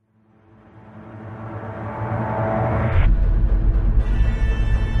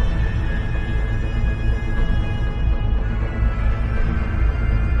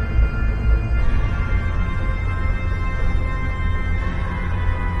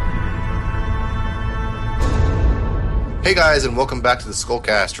Hey guys, and welcome back to the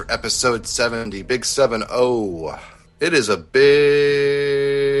Skullcast for episode 70, Big 7-0. It is a big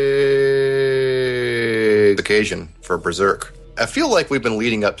occasion for Berserk. I feel like we've been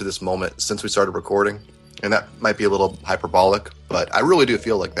leading up to this moment since we started recording, and that might be a little hyperbolic, but I really do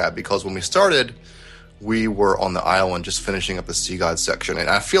feel like that because when we started, we were on the island just finishing up the Sea God section, and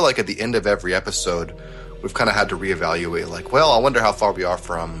I feel like at the end of every episode, we've kind of had to reevaluate, like, well, I wonder how far we are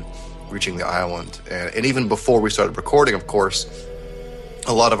from reaching the island. And even before we started recording, of course,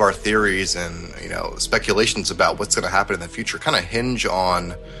 a lot of our theories and speculations about what's going to happen in the future kind of hinge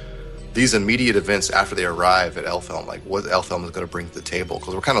on these immediate events after they arrive at Elfhelm, like what Elfhelm is going to bring to the table,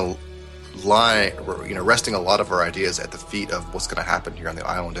 because we're kind of resting a lot of our ideas at the feet of what's going to happen here on the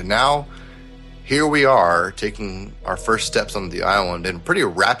island. And now here we are taking our first steps on the island in a pretty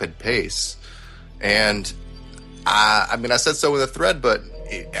rapid pace. And I said so in the thread, but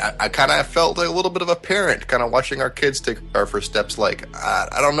I kind of felt like a little bit of a parent kind of watching our kids take our first steps. Like,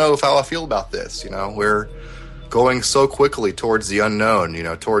 I don't know how I feel about this. We're going so quickly towards the unknown,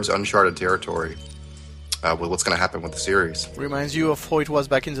 towards uncharted territory with what's going to happen with the series. Reminds you of how it was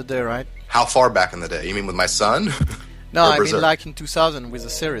back in the day, right? How far back in the day? You mean with my son? No, I mean like in 2000 with the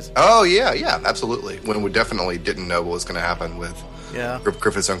series. Oh, yeah, absolutely. When we definitely didn't know what was going to happen with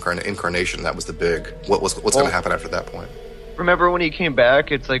Griffith's incarnation. That was the big, what's going to happen after that point. Remember when he came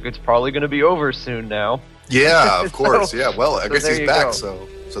back? It's like it's probably going to be over soon now. Yeah, of course. Yeah, well, I guess he's back, so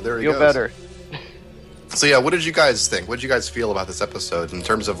there he goes. Feel better. So yeah, what did you guys think? What did you guys feel about this episode in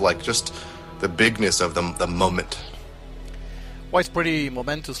terms of like just the bigness of the moment? Well, it's pretty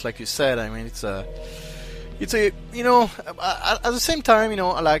momentous, like you said. I mean, it's a at the same time,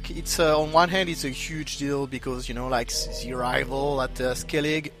 like it's on one hand it's a huge deal because like the arrival at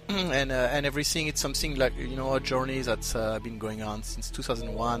Skellig and everything. It's something like a journey that's been going on since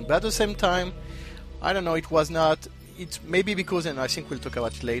 2001. But at the same time, I don't know. It was not. It's maybe because, and I think we'll talk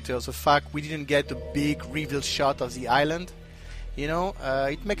about it later, the fact we didn't get a big reveal shot of the island.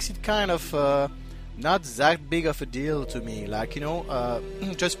 It makes it kind of not that big of a deal to me. Like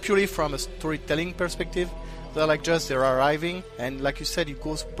just purely from a storytelling perspective. They're arriving, and like you said, it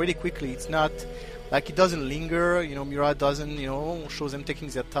goes pretty quickly. It's not like it doesn't linger. Miura doesn't, show them taking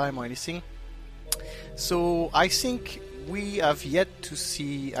their time or anything. So I think we have yet to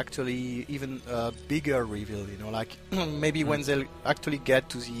see actually even a bigger reveal. Maybe when they'll actually get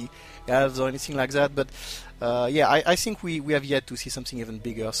to the elves or anything like that. But I think we have yet to see something even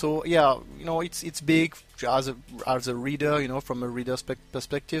bigger. So yeah, it's big as a reader, from a reader's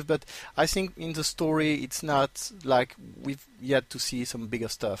perspective. But I think in the story, it's not like we've yet to see some bigger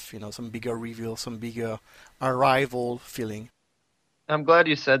stuff. Some bigger reveal, some bigger arrival feeling. I'm glad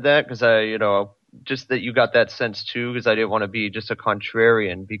you said that because just that you got that sense too, because I didn't want to be just a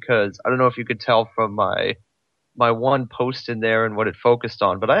contrarian, because I don't know if you could tell from my one post in there and what it focused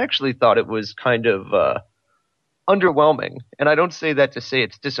on, but I actually thought it was kind of underwhelming. And I don't say that to say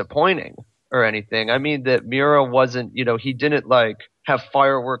it's disappointing or anything. I mean that Miura wasn't, he didn't like have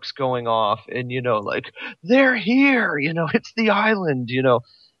fireworks going off and, like, they're here, it's the island,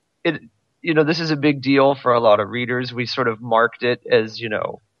 this is a big deal for a lot of readers. We sort of marked it as,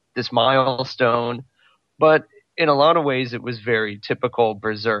 this milestone, but in a lot of ways it was very typical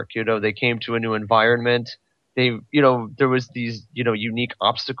Berserk. They came to a new environment. They, there was these, unique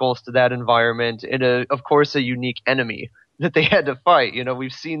obstacles to that environment and of course a unique enemy that they had to fight.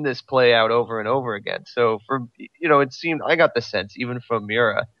 We've seen this play out over and over again. So it seemed, I got the sense even from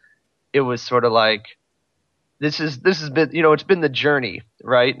Miura, it was sort of like, this has been, it's been the journey,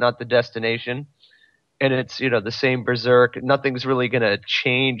 right? Not the destination. And it's, the same Berserk. Nothing's really going to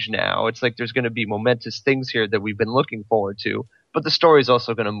change now. It's like there's going to be momentous things here that we've been looking forward to. But the story's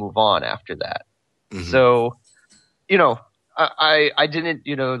also going to move on after that. Mm-hmm. So, I didn't,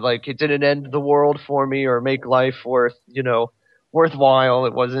 it didn't end the world for me or make life worthwhile.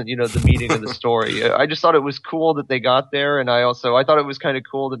 It wasn't, the meaning of the story. I just thought it was cool that they got there. And I thought it was kind of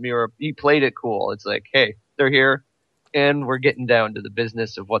cool that Miura, he played it cool. It's like, hey, they're here. And we're getting down to the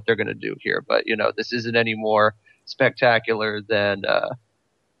business of what they're going to do here. But, this isn't any more spectacular than,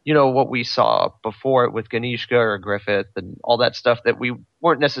 what we saw before it with Ganishka or Griffith and all that stuff that we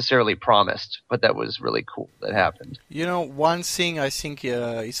weren't necessarily promised, but that was really cool that happened. One thing I think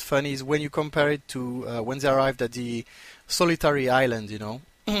is funny is when you compare it to when they arrived at the solitary island,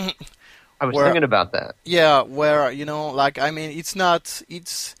 I was thinking about that. Yeah, where,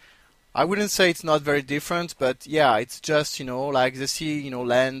 I wouldn't say it's not very different, but yeah, it's just, like the sea,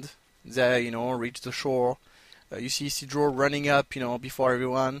 land, they, reach the shore. You see Sidro running up, before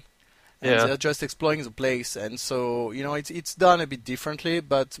everyone. and Yeah. they're just exploring the place. And so, it's done a bit differently.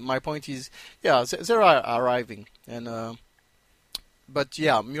 But my point is, yeah, they're arriving, and but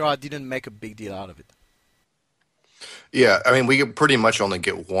yeah, Mura didn't make a big deal out of it. Yeah, I mean, we could pretty much only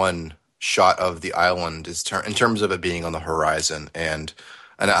get one shot of the island in terms of it being on the horizon, and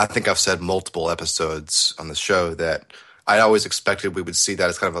I think I've said multiple episodes on the show that I always expected we would see that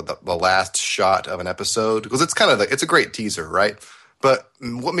as kind of the last shot of an episode, because it's kind of it's a great teaser, right? But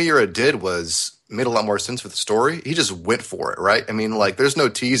what Miura did was made a lot more sense for the story. He just went for it, right? I mean, like, there's no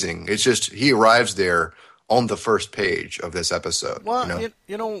teasing. It's just he arrives there on the first page of this episode. Well,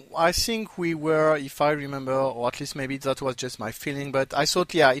 you know? I think we were, if I remember, or at least maybe that was just my feeling, but I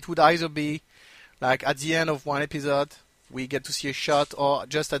thought, yeah, it would either be like at the end of one episode, we get to see a shot, or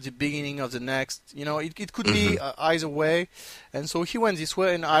just at the beginning of the next. It could be either way. And so he went this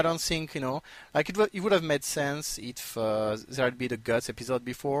way, and I don't think, like it would have made sense if there had been the Guts episode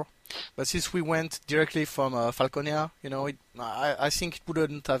before. But since we went directly from Falconia, I think it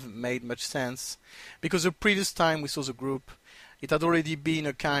wouldn't have made much sense. Because the previous time we saw the group, it had already been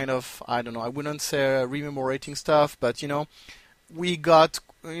a kind of, I don't know, I wouldn't say rememorating stuff, but, we got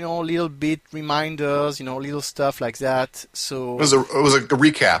little bit reminders, little stuff like that. So it was a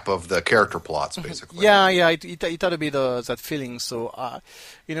recap of the character plots, basically. Yeah, it had a bit that feeling. So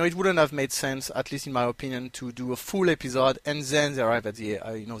it wouldn't have made sense, at least in my opinion, to do a full episode and then they arrive at the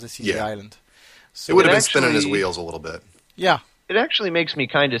they see the island. So it would have been spinning his wheels a little bit. Yeah. It actually makes me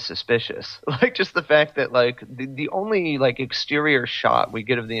kind of suspicious. Like, just the fact that, like, the only, like, exterior shot we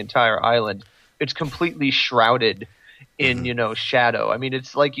get of the entire island, it's completely shrouded in, shadow. I mean,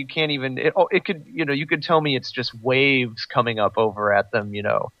 it's like you can't even, it could, you could tell me it's just waves coming up over at them,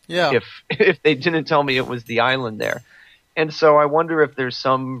 Yeah. if they didn't tell me it was the island there. And so I wonder if there's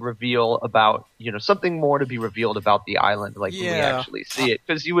some reveal about, something more to be revealed about the island, like when we actually see it.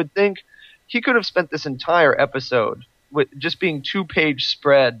 Because you would think he could have spent this entire episode with just being 2-page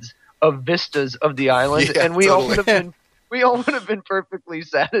spreads of vistas of the island, and we all would have been perfectly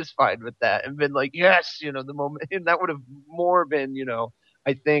satisfied with that and been like, yes, the moment, and that would have more been,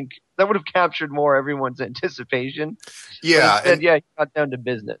 I think that would have captured more everyone's anticipation. Yeah. Instead, he got down to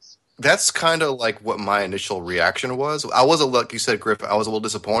business. That's kind of like what my initial reaction was. I was like you said, Griff, I was a little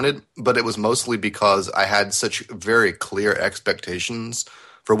disappointed, but it was mostly because I had such very clear expectations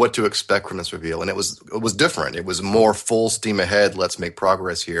for what to expect from this reveal, and it was different. It was more full steam ahead. Let's make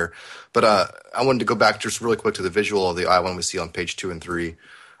progress here. But I wanted to go back just really quick to the visual of the island we see on page 2 and 3.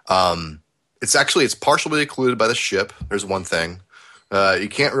 It's partially occluded by the ship. There's one thing. You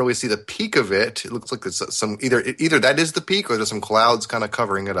can't really see the peak of it. It looks like there's some either that is the peak or there's some clouds kind of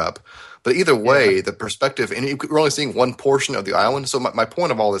covering it up. But either way, the perspective, and we're only seeing one portion of the island. So my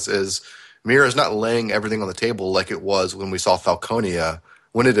point of all this is Miura is not laying everything on the table like it was when we saw Falconia.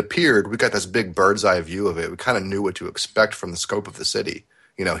 When it appeared, we got this big bird's eye view of it. We kind of knew what to expect from the scope of the city.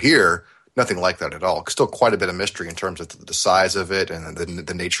 Here, nothing like that at all. Still quite a bit of mystery in terms of the size of it and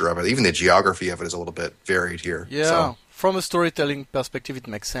the nature of it. Even the geography of it is a little bit varied here. Yeah. So. From a storytelling perspective, it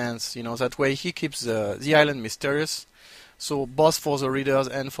makes sense. That way he keeps the island mysterious. So both for the readers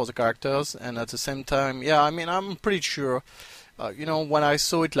and for the characters. And at the same time, I'm pretty sure, when I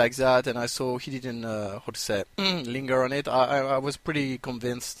saw it like that and I saw he didn't, linger on it, I was pretty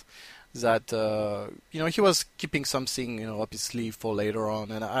convinced that, he was keeping something, up his sleeve for later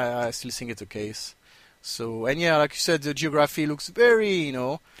on. And I still think it's the case. So, and like you said, the geography looks very,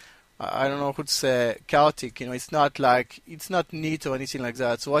 I don't know how to say, chaotic. It's not neat or anything like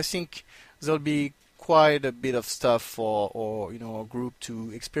that. So I think there'll be quite a bit of stuff for a group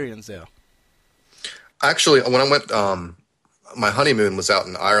to experience there. Actually, when I went, my honeymoon was out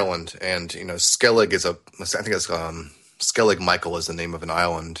in Ireland, and Skellig is Skellig Michael is the name of an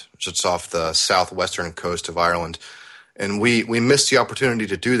island just off the southwestern coast of Ireland. And we missed the opportunity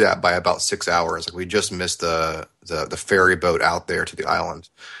to do that by about 6 hours. Like, we just missed the ferry boat out there to the island.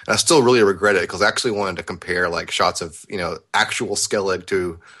 And I still really regret it because I actually wanted to compare like shots of actual Skellig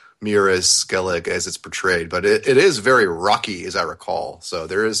to Miura's Skellig as it's portrayed. But it is very rocky, as I recall. So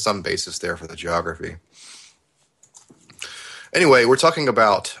there is some basis there for the geography. Anyway, we're talking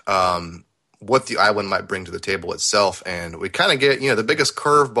about what the island might bring to the table itself, and we kind of get the biggest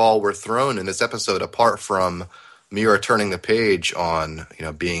curveball we're thrown in this episode, apart from Miura turning the page on,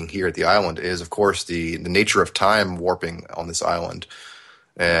 being here at the island, is, of course, the nature of time warping on this island.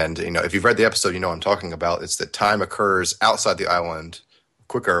 And, if you've read the episode, you know what I'm talking about. It's that time occurs outside the island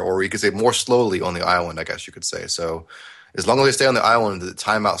quicker, or you could say more slowly on the island, I guess you could say. So as long as they stay on the island, the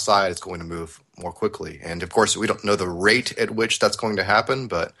time outside is going to move more quickly. And, of course, we don't know the rate at which that's going to happen,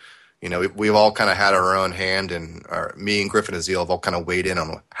 but, You know, we've all kind of had our own hand, and me and Griffin Azeel have all kind of weighed in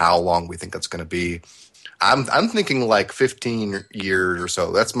on how long we think that's going to be. I'm thinking like 15 years or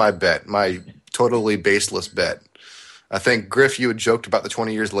so. That's my bet, my totally baseless bet. I think, Griff, you had joked about the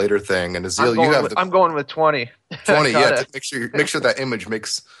 20 years later thing, and Azeel, you have I'm going with 20. 20, yeah, to make sure that image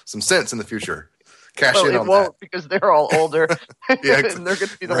makes some sense in the future. Cash in on it won't because they're all older. Yeah, and they're going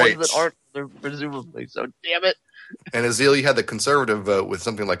to be the ones that aren't older, presumably. So, damn it. And Azeel, you had the conservative vote with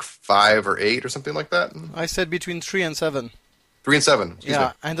something like 5 or 8 or something like that? I said between 3 and 7. 3 and 7.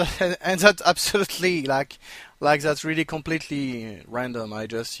 Yeah, and that's absolutely like that's really completely random. I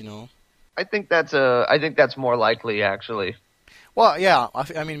just, you know. I think that's more likely, actually. Well, yeah,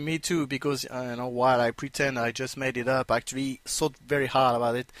 I mean, me too, because, you know, while I pretend I just made it up, I actually thought very hard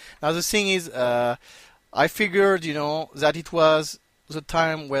about it. Now, the thing is, I figured, you know, that it was the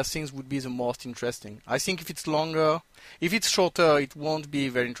time where things would be the most interesting. I think if it's longer, if it's shorter, it won't be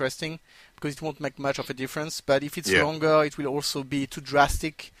very interesting, because it won't make much of a difference. But if it's longer, it will also be too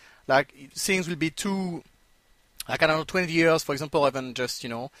drastic. Like, things will be too... Like, I don't know, 20 years, for example, even just, you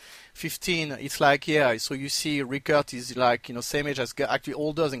know, 15, it's like, yeah, so you see Rickert is like, you know, same age as actually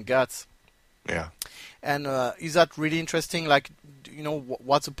older than Guts. Yeah. And is that really interesting? Like, you know,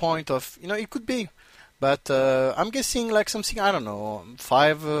 what's the point of, you know, it could be. But I'm guessing like something, I don't know,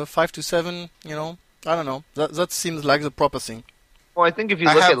 5 to 7, you know, I don't know. That seems like the proper thing. Well, I think if you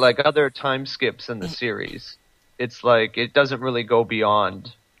look at like other time skips in the series, it's like it doesn't really go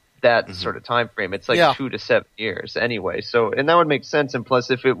beyond that sort of time frame. It's like 2 to 7 years anyway. So, and that would make sense. And plus,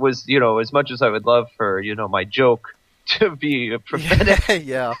 if it was, you know, as much as I would love for, you know, my joke to be prophetic,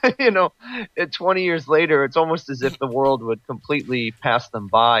 you know, 20 years later, it's almost as if the world would completely pass them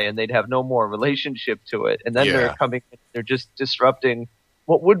by and they'd have no more relationship to it. And then they're just disrupting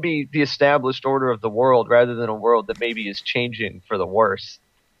what would be the established order of the world rather than a world that maybe is changing for the worse.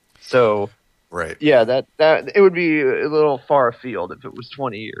 So, right. Yeah, that it would be a little far afield if it was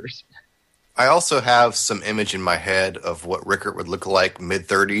 20 years. I also have some image in my head of what Rickert would look like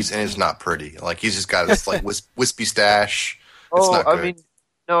mid-30s, and it's not pretty. Like, he's just got this like wispy stash. It's not good. I mean,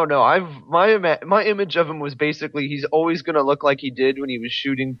 no. My image of him was basically he's always going to look like he did when he was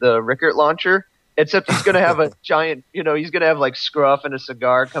shooting the Rickert launcher, except he's going to have a giant, you know, he's going to have like scruff and a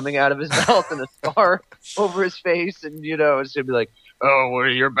cigar coming out of his mouth and a scar over his face, and you know, it's going to be like, oh, well,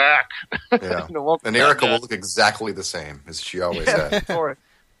 you're back. Yeah. You know, and Erica will look exactly the same as she always has.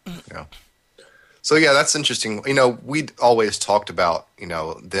 Yeah. So, yeah, that's interesting. You know, we'd always talked about, you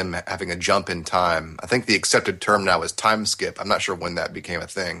know, them having a jump in time. I think the accepted term now is time skip. I'm not sure when that became a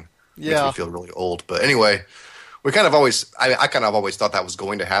thing. Yeah. Makes me feel really old. But anyway, we kind of always, I kind of always thought that was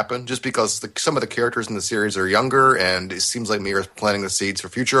going to happen just because some of the characters in the series are younger and it seems like Miura's planting the seeds for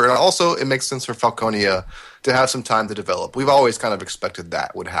future. And also it makes sense for Falconia to have some time to develop. We've always kind of expected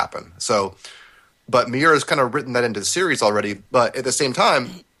that would happen. So, but Miura's kind of written that into the series already. But at the same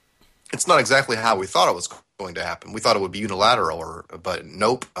time, it's not exactly how we thought it was going to happen. We thought it would be unilateral, but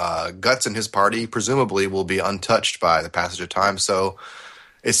nope. Guts and his party presumably will be untouched by the passage of time. So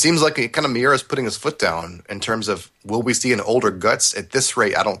it seems like kind of Miura's putting his foot down in terms of will we see an older Guts at this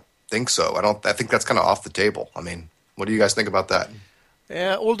rate? I don't think so. I think that's kind of off the table. I mean, what do you guys think about that?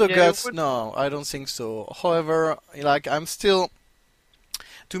 Yeah, older Guts, no, I don't think so. However, like I'm still,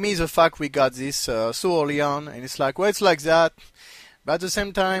 to me, the fact we got this so early on, and it's like, well, it's like that. But at the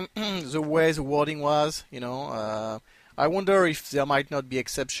same time, the way the wording was, you know, I wonder if there might not be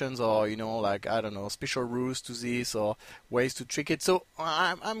exceptions or, you know, like, I don't know, special rules to this or ways to trick it. So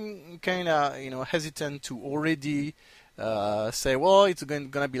I'm kind of, you know, hesitant to already say, well, it's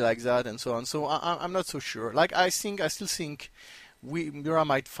going to be like that and so on. So I'm not so sure. Like, I still think Miura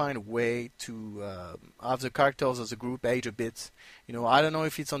might find a way to have the characters of the group age a bit. You know, I don't know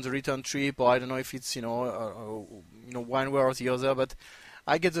if it's on the return trip or I don't know if it's, you know, one way or the other, but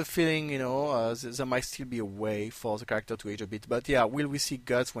I get the feeling, you know, there might still be a way for the character to age a bit. But yeah, will we see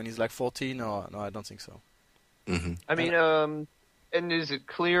Guts when he's like 14? No, I don't think so. Mm-hmm. I mean, and is it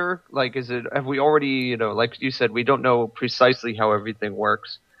clear? Like, have we already, you know, like you said, we don't know precisely how everything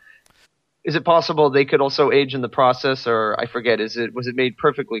works. Is it possible they could also age in the process, or I forget? Was it made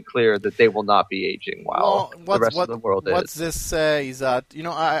perfectly clear that they will not be aging while the rest of the world is? What they say is that, you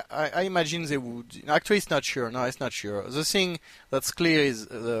know, I imagine they would. Actually, it's not sure. No, it's not sure. The thing that's clear is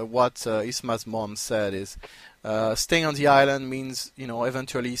what Isma's mom said is staying on the island means, you know,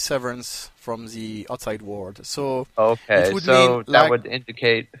 eventually severance from the outside world. So okay, so that would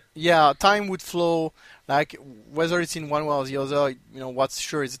indicate. Yeah, time would flow. Like, whether it's in one way or the other, you know, what's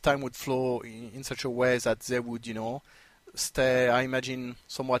sure is the time would flow in such a way that they would, you know, stay, I imagine,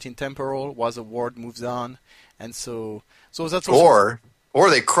 somewhat intemporal while the world moves on. And so that's also... Or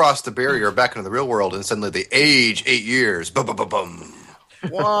they cross the barrier back into the real world, and suddenly they age 8 years. Bum bum bum bum.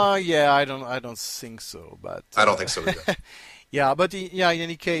 Well, yeah, I don't think so, but I don't think so either. yeah, but in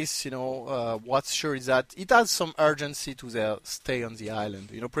any case, what's sure is that it has some urgency to their stay on the island.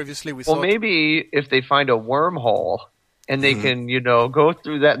 Previously we Well, thought, maybe if they find a wormhole and they can, go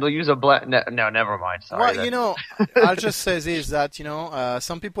through that, they'll use a black. No, never mind. Sorry. well, I'll just say this that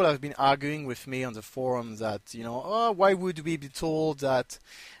some people have been arguing with me on the forum that why would we be told that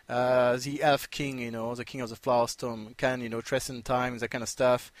the Elf King, the King of the Flowerstorm, can transcend time, that kind of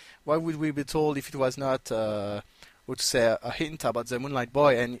stuff. Why would we be told if it was not would say a hint about the Moonlight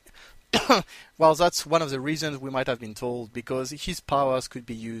Boy? And well, that's one of the reasons we might have been told, because his powers could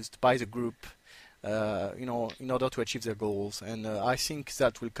be used by the group, in order to achieve their goals. And I think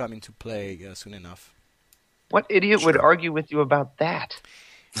that will come into play soon enough. What idiot would argue with you about that?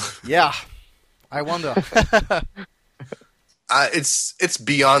 Yeah, I wonder. It's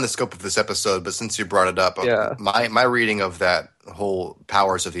beyond the scope of this episode, but since you brought it up, Yeah. my reading of that whole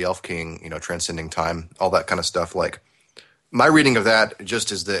powers of the Elf King, transcending time, all that kind of stuff, like my reading of that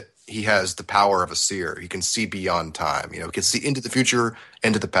just is that he has the power of a seer. He can see beyond time. He can see into the future,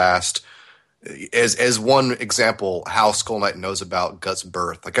 into the past. As one example, how Skull Knight knows about Guts'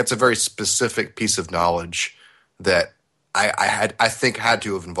 birth, like that's a very specific piece of knowledge that I think had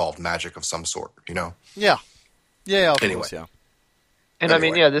to have involved magic of some sort. Yeah, of Anyway. course, yeah. And Anyway.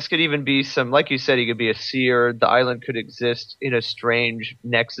 I mean, yeah, this could even be like you said, he could be a seer. The island could exist in a strange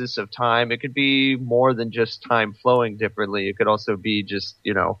nexus of time. It could be more than just time flowing differently. It could also be just,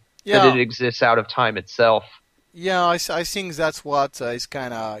 that it exists out of time itself. Yeah, I think that's what is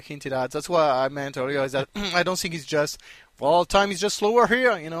kind of hinted at. That's what I meant earlier, is that I don't think it's just, time is just slower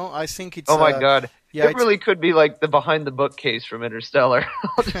here, I think it's... Oh my god. yeah, it really could be like the behind the book case from Interstellar.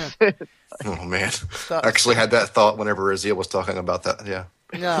 Oh man, I actually had that thought whenever Raziel was talking about that. Yeah,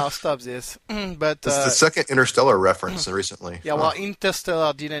 No, stop this. But it's the second Interstellar reference recently. yeah, well,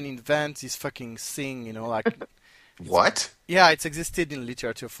 Interstellar didn't invent this fucking thing, like... What? Yeah, it's existed in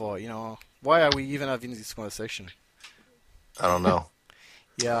literature for, why are we even having this conversation? I don't know.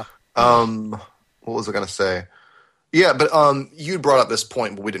 Yeah. What was I gonna say? Yeah, but you brought up this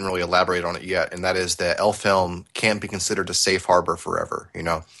point, but we didn't really elaborate on it yet, and that is that Elfhelm can't be considered a safe harbor forever.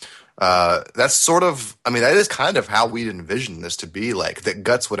 That's sort of, that is kind of how we'd envisioned this to be, like that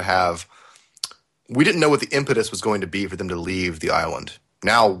Guts would have. We didn't know what the impetus was going to be for them to leave the island.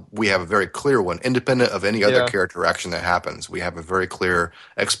 Now we have a very clear one, independent of any other character action that happens. We have a very clear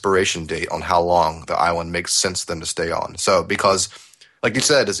expiration date on how long the island makes sense for them to stay on. So, because, like you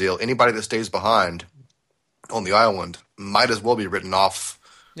said, Aziel, anybody that stays behind on the island might as well be written off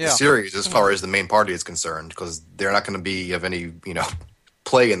the series as far as the main party is concerned, because they're not going to be of any,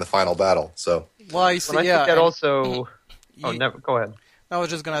 play in the final battle. So, well, I see, I think that also... never. Go ahead. I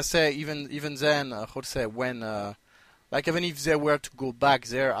was just gonna say, even then, when, like, even if they were to go back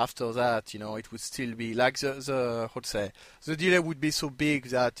there after that, it would still be like the delay would be so big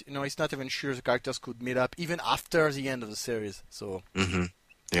that it's not even sure the characters could meet up even after the end of the series. So,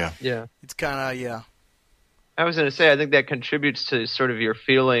 yeah, it's kind of I was going to say, I think that contributes to sort of your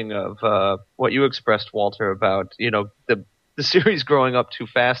feeling of what you expressed, Walter, about the series growing up too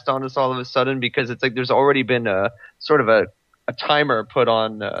fast on us all of a sudden, because it's like there's already been a sort of a timer put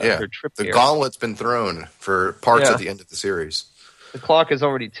on their trip the here. gauntlet's been thrown for parts of the end of the series. The clock is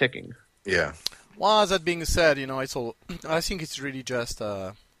already ticking. Yeah. Well, that being said, it's all. I think it's really just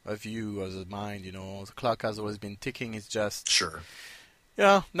a view of the mind. The clock has always been ticking. It's just Sure.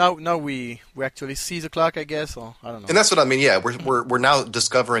 Yeah. Now we actually see the clock, I guess, or I don't know. And that's what I mean. Yeah, we're now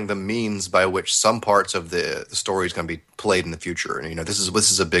discovering the means by which some parts of the story is going to be played in the future, and this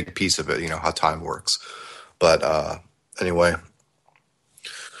is a big piece of it. How time works. But anyway,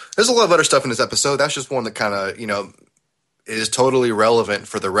 there's a lot of other stuff in this episode. That's just one that kind of is totally relevant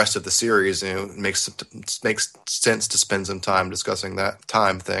for the rest of the series. It makes sense to spend some time discussing that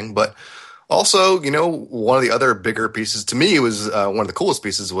time thing, but. Also, one of the other bigger pieces to me was one of the coolest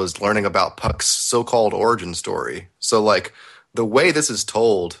pieces was learning about Puck's so-called origin story. So, like, the way this is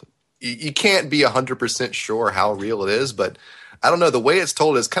told, you can't be 100% sure how real it is, but I don't know, the way it's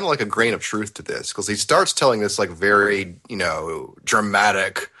told is kind of like a grain of truth to this, because he starts telling this, like, very,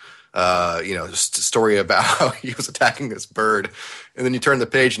 dramatic, story about how he was attacking this bird, and then you turn the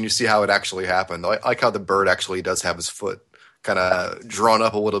page and you see how it actually happened. I like how the bird actually does have his foot kind of drawn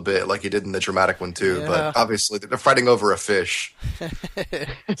up a little bit like he did in the dramatic one too, but obviously they're fighting over a fish.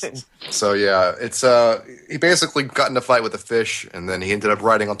 So yeah, it's he basically got in a fight with a fish, and then he ended up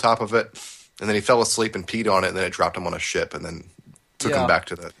riding on top of it, and then he fell asleep and peed on it, and then it dropped him on a ship and then took him back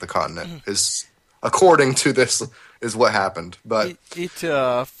to the continent. Is according to this, is what happened. But it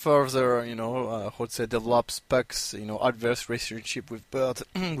further, how to say, develops Puck's, adverse relationship with Bert,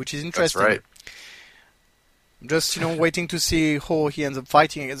 which is interesting. that's right. Just, waiting to see how he ends up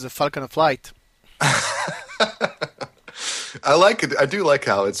fighting against the Falcon of Light. I like it. I do like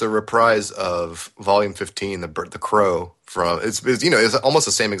how it's a reprise of Volume 15, the Crow. It's almost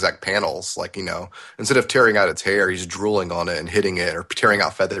the same exact panels. Like, instead of tearing out its hair, he's drooling on it and hitting it, or tearing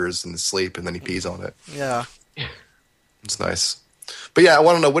out feathers in his sleep, and then he pees on it. Yeah. It's nice. But yeah, I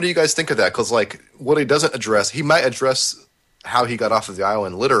want to know, what do you guys think of that? Because, like, what he doesn't address, he might address how he got off of the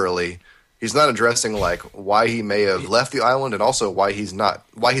island literally. He's not addressing, like, why he may have left the island, and also why he's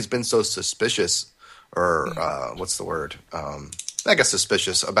been so suspicious, or what's the word? I guess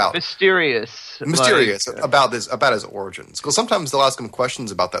suspicious about mysterious about his origins. Because sometimes they'll ask him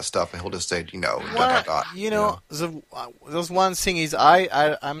questions about that stuff, and he'll just say, There's one thing is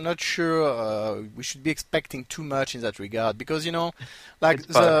I'm not sure we should be expecting too much in that regard, because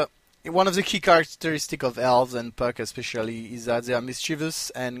one of the key characteristics of elves, and Puck especially, is that they are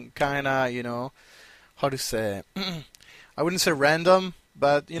mischievous and kind of, how to say, I wouldn't say random,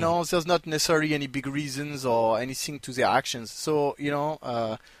 but, there's not necessarily any big reasons or anything to their actions. So,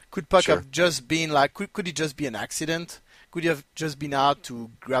 could Puck have just been could it just be an accident? Could he have just been out to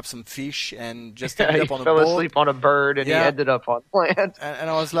grab some fish and just ended up on a boat? He fell asleep on a bird and he ended up on land.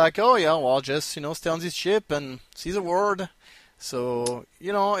 And I was like, oh yeah, well, just, stay on this ship and see the world. So,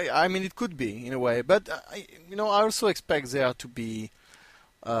 it could be in a way. But, I also expect there to be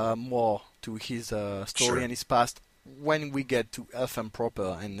more to his story and his past when we get to Elfham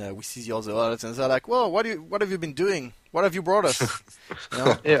proper and we see the other adults, and they're like, well, what have you been doing? What have you brought us?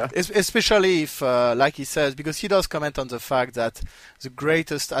 Yeah. Especially if, like he says, because he does comment on the fact that the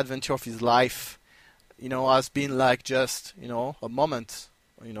greatest adventure of his life, has been like just, a moment,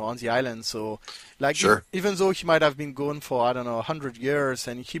 on the island. So, even though he might have been gone for, 100 years,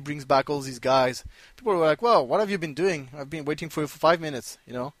 and he brings back all these guys, people were like, well, what have you been doing? I've been waiting for you for 5 minutes,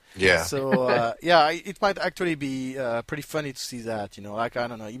 Yeah. So, it might actually be pretty funny to see that, I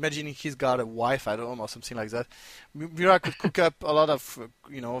don't know, imagine he's got a wife at home or something like that. Mira could cook up a lot of,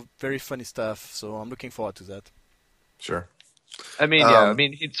 very funny stuff, so I'm looking forward to that. Sure.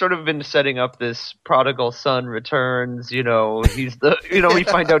 He'd sort of been setting up this prodigal son returns, he's the, we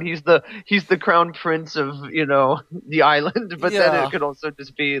find out he's the crown prince of, the island, but then it could also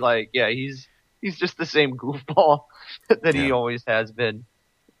just be like, he's just the same goofball that he always has been.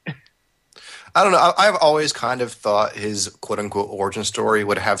 I don't know. I've always kind of thought his quote-unquote origin story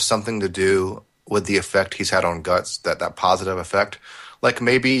would have something to do with the effect he's had on Guts, that positive effect. Like,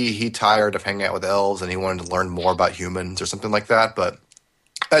 maybe he tired of hanging out with elves and he wanted to learn more about humans or something like that, but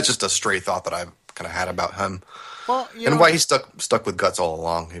that's just a stray thought that I've kind of had about him. Well, and why he's stuck with Guts all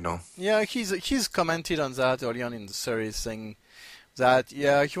along, Yeah, he's commented on that early on in the series, saying that,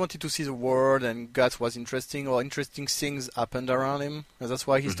 he wanted to see the world and Guts was interesting, or interesting things happened around him, and that's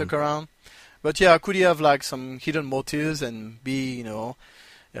why he stuck around. But could he have some hidden motives and be,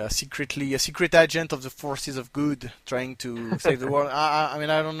 secretly a secret agent of the forces of good, trying to save the world? I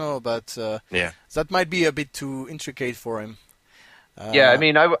don't know, but that might be a bit too intricate for him.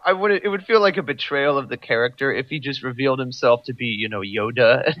 I would. It would feel like a betrayal of the character if he just revealed himself to be,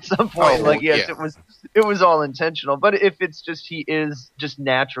 Yoda at some point. It was all intentional. But if it's just he is just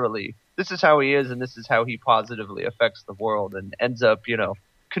naturally, this is how he is, and this is how he positively affects the world, and ends up,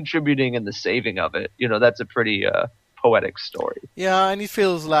 contributing in the saving of it. That's a pretty poetic story. Yeah, and it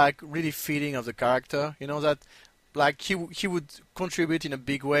feels like really fitting of the character. That he would contribute in a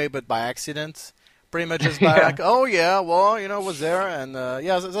big way, but by accident. Pretty much just by was there, and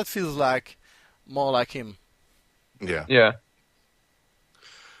that feels like more like him. Yeah. Yeah.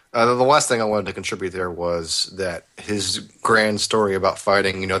 The last thing I wanted to contribute there was that his grand story about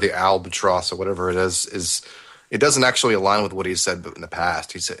fighting, the albatross or whatever it is it doesn't actually align with what he said in the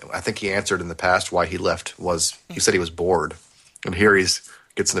past. He said, I think he answered in the past why he left was he said he was bored, and here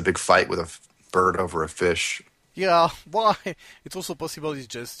gets in a big fight with a bird over a fish. Yeah, well, it's also possible he's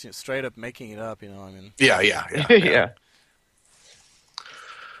just straight up making it up, Yeah. Yeah.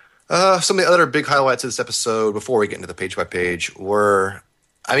 Some of the other big highlights of this episode, before we get into the page-by-page, were,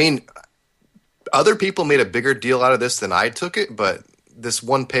 other people made a bigger deal out of this than I took it, but this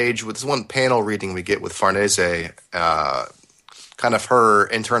one page, with this one panel reading we get with Farnese, kind of her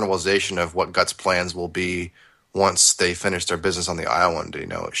internalization of what Guts' plans will be once they finish their business on the island,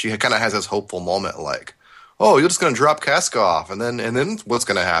 She kind of has this hopeful moment like, oh, you're just going to drop Casca off, and then what's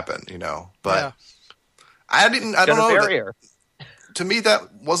going to happen, But I don't know. To me,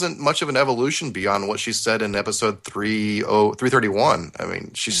 that wasn't much of an evolution beyond what she said in episode 331.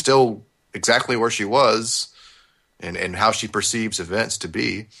 She's still exactly where she was and how she perceives events to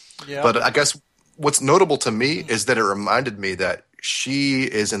be. Yeah. But I guess what's notable to me is that it reminded me that she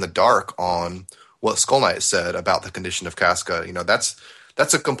is in the dark on what Skull Knight said about the condition of Casca.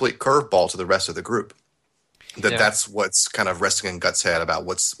 That's a complete curveball to the rest of the group. That's what's kind of resting in Guts' head about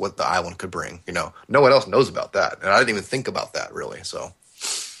what the island could bring. No one else knows about that, and I didn't even think about that really. So,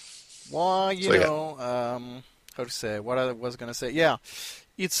 well, how to say? What I was gonna say? Yeah,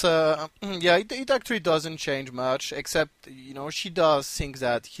 it's it actually doesn't change much, except she does think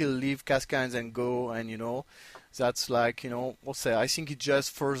that he'll leave Casca and then go, and that's like we'll say. I think it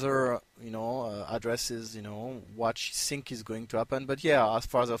just further addresses what she think is going to happen. But yeah, as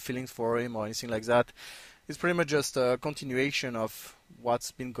far as her feelings for him or anything like that. It's pretty much just a continuation of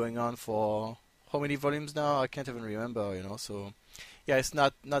what's been going on for how many volumes now? I can't even remember, So, yeah, it's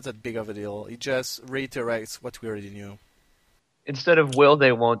not that big of a deal. It just reiterates what we already knew. Instead of will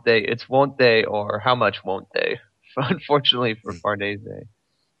they, won't they, it's won't they or how much won't they, unfortunately for Farnese.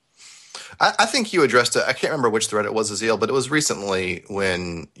 I think you addressed it. I can't remember which thread it was, Aziel, but it was recently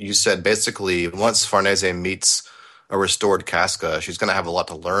when you said basically once Farnese meets a restored Casca, she's going to have a lot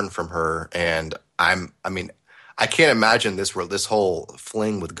to learn from her, and I can't imagine this whole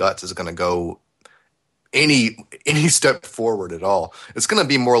fling with Guts is going to go any step forward at all. It's going to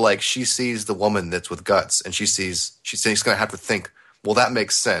be more like she sees the woman that's with Guts, and she's going to have to think, well, that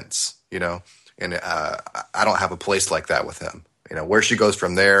makes sense, and I don't have a place like that with him. Where she goes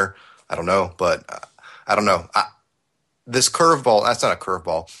from there, I don't know, but I don't know. This curveball, that's not a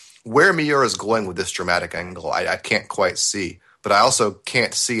curveball. Where Miura's going with this dramatic angle, I can't quite see. But I also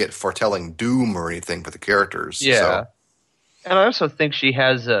can't see it foretelling doom or anything for the characters. Yeah. So. And I also think she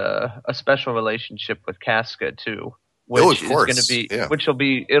has a special relationship with Casca, too. Which of course. Is going to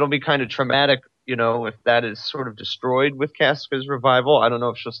be, it'll be kind of traumatic, if that is sort of destroyed with Casca's revival. I don't know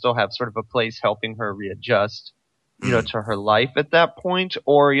if she'll still have sort of a place helping her readjust, to her life at that point.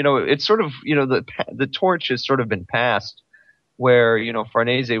 Or, it's sort of, the torch has sort of been passed where,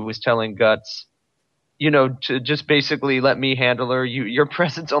 Farnese was telling Guts, to just basically let me handle her. Your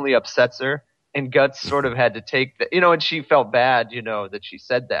presence only upsets her. And Guts sort of had to take that, and she felt bad, that she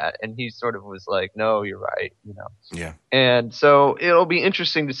said that. And he sort of was like, no, you're right, Yeah. And so it'll be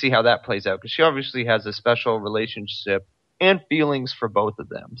interesting to see how that plays out because she obviously has a special relationship and feelings for both of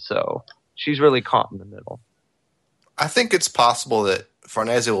them. So she's really caught in the middle. I think it's possible that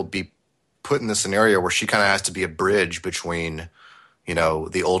Farnese will be put in the scenario where she kind of has to be a bridge between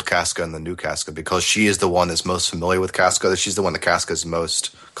the old Casca and the new Casca because she is the one that's most familiar with Casca. She's the one that Casca is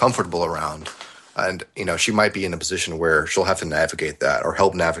most comfortable around. And, she might be in a position where she'll have to navigate that or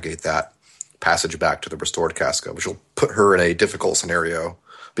help navigate that passage back to the restored Casca, which will put her in a difficult scenario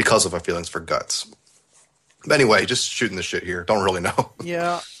because of her feelings for Guts. But anyway, just shooting the shit here. Don't really know.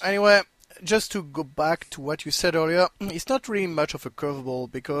 Yeah, anyway, just to go back to what you said earlier, it's not really much of a curveball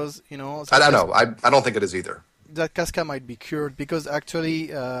because, I don't know. I don't think it is either. That Casca might be cured because actually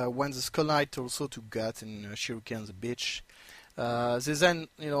when the Skull Knight also to Guts and Shuriken the bitch, they then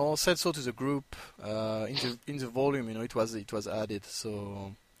said so to the group in the volume. It was added.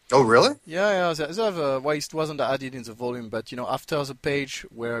 So. Oh really? Yeah. They have it wasn't added in the volume, but after the page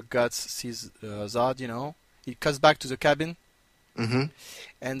where Guts sees Zod, it cuts back to the cabin. Mm-hmm.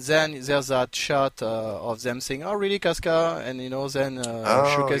 And then there's that shot of them saying, "Oh, really, Casca?" And then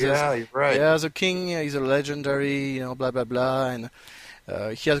Shuriken says, you're right. Yeah, the king is a legendary, blah blah blah, and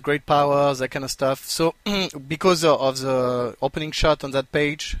he has great powers, that kind of stuff. So because of the opening shot on that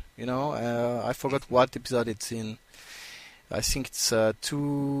page, I forgot what episode it's in. I think it's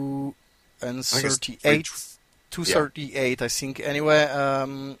 238. 238, I think. Anyway,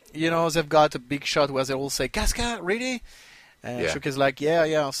 they've got a big shot where they all say, "Casca, really?" And Shuriken's like,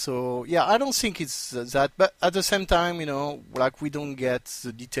 yeah. So, yeah, I don't think it's that. But at the same time, we don't get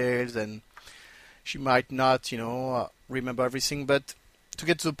the details and she might not, remember everything. But to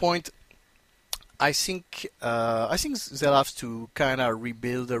get to the point, I think they'll have to kind of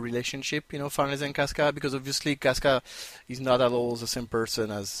rebuild the relationship, Farnese and Casca, because obviously Casca is not at all the same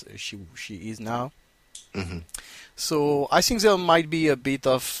person as she is now. Mm-hmm. So I think there might be a bit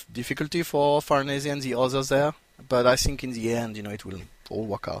of difficulty for Farnese and the others there. But I think in the end, it will all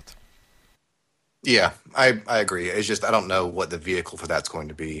work out. Yeah, I agree. It's just I don't know what the vehicle for that's going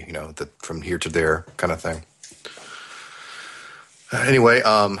to be, the from here to there kind of thing. Anyway,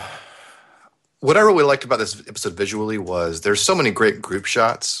 what I really liked about this episode visually was there's so many great group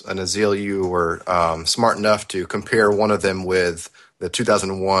shots. And Aziel, you were smart enough to compare one of them with the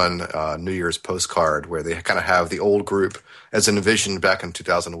 2001 New Year's postcard where they kind of have the old group as envisioned back in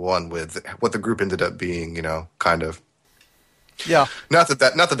 2001 with what the group ended up being, kind of. Yeah. Not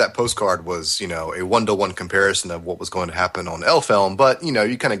that postcard was, a 1-to-1 comparison of what was going to happen on Elfhelm, but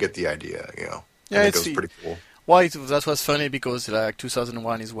you kind of get the idea. Yeah, I think it was pretty cool. Why that was funny because like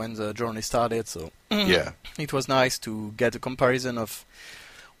 2001 is when the journey started, so Yeah. it was nice to get a comparison of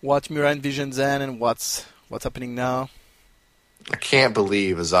what Mira envisioned then and what's happening now. I can't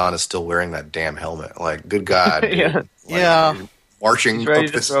believe Azan is still wearing that damn helmet. Like, good God. Dude. Yeah. Yeah. Marching He's ready up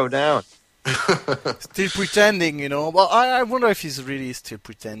to this. throw down. Still pretending, Well, I wonder if he's really still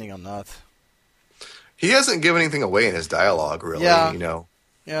pretending or not. He hasn't given anything away in his dialogue, really. Yeah.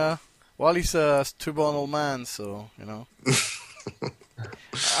 Yeah. Well, he's a stubborn old man, so, I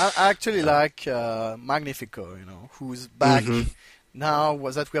actually like Magnifico, who's back now.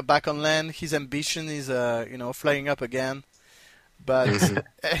 Was that we're back on land? His ambition is, flying up again. But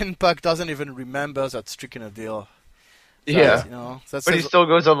Puck doesn't even remember that stricken a deal. Yeah. That But he says, still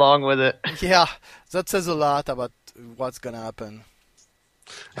goes along with it. yeah, that says a lot about what's gonna happen.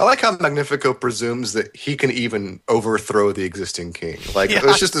 I like how Magnifico presumes that he can even overthrow the existing king. Like, Yeah.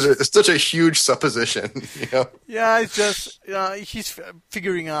 it's such a huge supposition, Yeah, it's just he's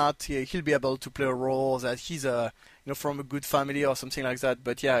figuring out he'll be able to play a role that he's from a good family or something like that.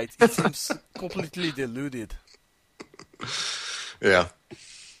 But yeah, it seems completely deluded. Yeah.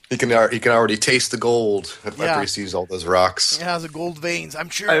 He can already taste the gold after he sees all those rocks. He has the gold veins, I'm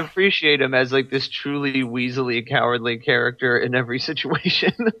sure. I appreciate him as like this truly weaselly, cowardly character in every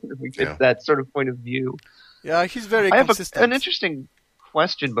situation. We get that sort of point of view. Yeah, he's very I have consistent. an interesting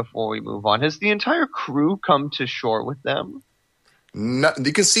question before we move on. Has the entire crew come to shore with them?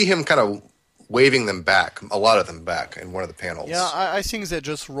 You can see him kind of waving them back, a lot of them back in one of the panels. Yeah, I think they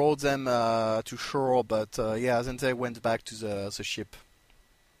just rowed them to shore, but then they went back to the ship.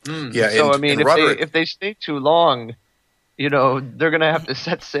 Yeah, so, and if if they stay too long, they're going to have to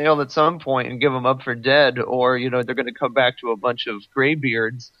set sail at some point and give them up for dead, or, they're going to come back to a bunch of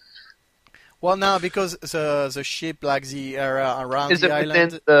graybeards. Well, now, because the ship, like the area around Is the it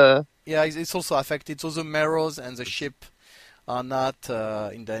island... within the... Yeah, it's also affected. So the Meros and the ship are not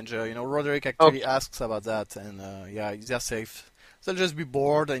in danger. Roderick actually asks about that, and they're safe. They'll just be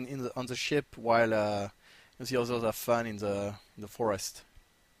bored on the ship while the others have fun in the forest.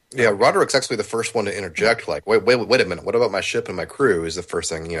 Yeah, Roderick's actually the first one to interject. Like, wait a minute. What about my ship and my crew? Is the first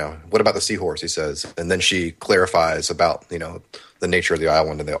thing. What about the seahorse? He says, and then she clarifies about the nature of the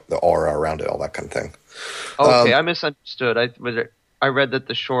island and the aura around it, all that kind of thing. Okay, I misunderstood. I read that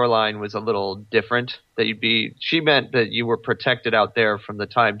the shoreline was a little different. She meant that you were protected out there from the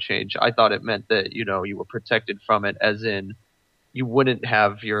time change. I thought it meant that you were protected from it, as in you wouldn't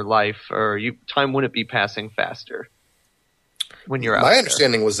have your life or time wouldn't be passing faster when you're out My there.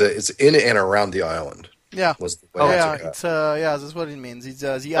 understanding was that it's in and around the island. Yeah. Was the way I took it. It's that's what it means. It's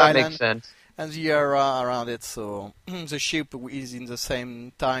the That island makes sense. and the area around it. So the ship is in the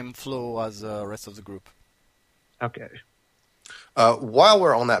same time flow as the rest of the group. Okay. While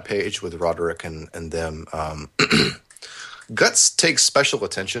we're on that page with Roderick and them, Guts takes special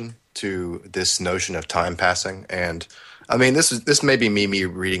attention to this notion of time passing, and I mean this may be me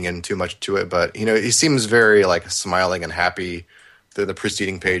reading in too much to it, but he seems very like smiling and happy through the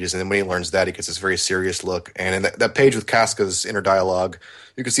preceding pages, and then when he learns that, he gets this very serious look. And in that page with Casca's inner dialogue,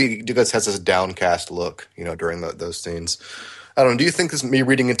 you can see Guts has this downcast look, during those scenes. I don't know. Do you think this me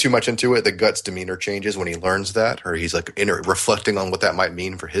reading in too much into it, that Guts' demeanor changes when he learns that, or he's like reflecting on what that might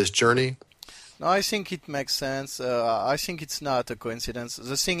mean for his journey? No, I think it makes sense. I think it's not a coincidence.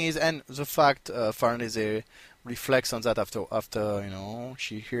 The thing is, and the fact Farnese reflects on that after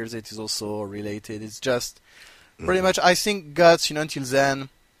she hears it is also related. It's just pretty much. I think Guts, until then,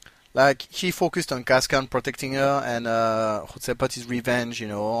 like he focused on Casca and protecting her, and put his revenge,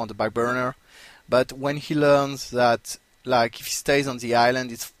 on the back burner. But when he learns that, like, if he stays on the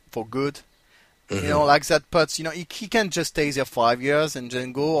island, it's for good. Like that puts, he can't just stay there 5 years and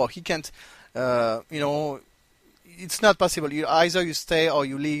then go, or he can't, it's not possible. Either you stay or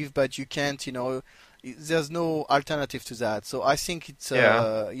you leave, but you can't, there's no alternative to that. So I think it's,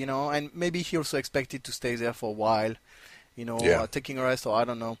 and maybe he also expected to stay there for a while, taking a rest, or I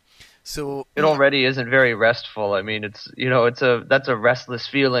don't know. So it already isn't very restful. I mean, it's that's a restless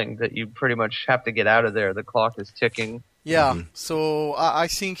feeling that you pretty much have to get out of there. The clock is ticking. Yeah. So I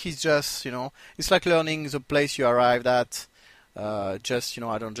think he's just it's like learning the place you arrived at. I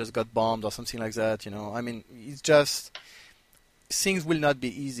don't just got bombed or something like that. I mean, it's just things will not be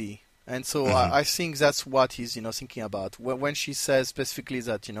easy, and so I think that's what he's thinking about when she says specifically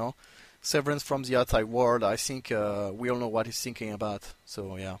that severance from the outside world. I think we all know what he's thinking about.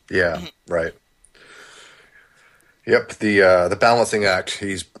 So yeah. Yeah. Right. Yep. The balancing act.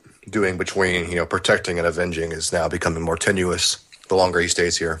 He's doing between, protecting and avenging is now becoming more tenuous the longer he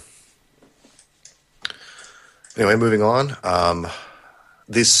stays here. Anyway, moving on.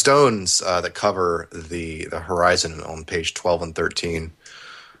 These stones that cover the horizon on page 12 and 13,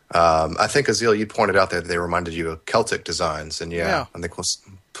 I think, Azil, you pointed out that they reminded you of Celtic designs. And I think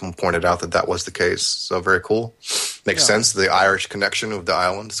someone pointed out that was the case. So very cool. Makes sense, the Irish connection of the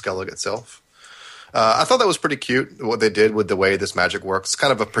island, Skellig itself. I thought that was pretty cute, what they did with the way this magic works. It's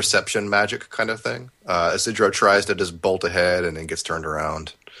kind of a perception magic kind of thing. Isidro tries to just bolt ahead and then gets turned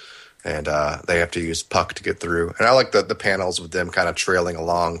around. And they have to use Puck to get through. And I like the panels with them kind of trailing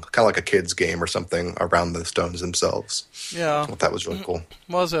along, kind of like a kid's game or something around the stones themselves. Yeah. I thought that was really cool.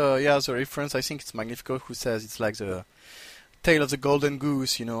 Was the reference, I think it's Magnifico who says it's like the tale of the golden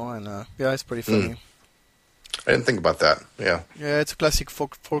goose, and it's pretty funny. I didn't think about that. Yeah. Yeah, it's a classic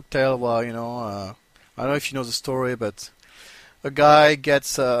folk tale where, I don't know if you know the story, but a guy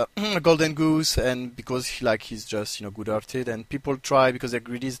gets a golden goose, and because he's just good-hearted, and people because they're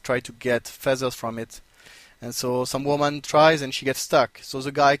greedy, try to get feathers from it, and so some woman tries and she gets stuck. So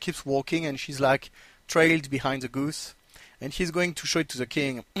the guy keeps walking, and she's trailed behind the goose, and he's going to show it to the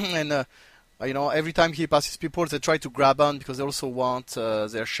king, and every time he passes people, they try to grab on because they also want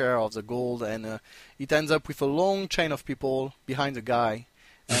their share of the gold, and it ends up with a long chain of people behind the guy.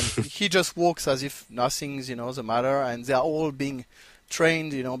 And he just walks as if nothing's, the matter, and they are all being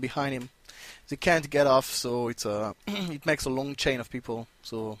trained, behind him. They can't get off, so it's it makes a long chain of people.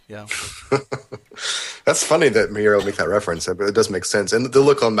 So yeah. That's funny that Miro makes that reference, but it does make sense. And the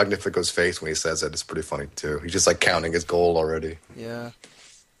look on Magnifico's face when he says it is pretty funny too. He's just counting his gold already. Yeah.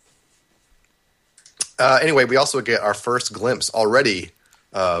 Anyway, we also get our first glimpse already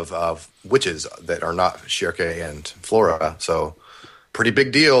of witches that are not Shirke and Flora. So. Pretty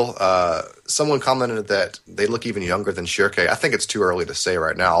big deal. Someone commented that they look even younger than Shirke. I think it's too early to say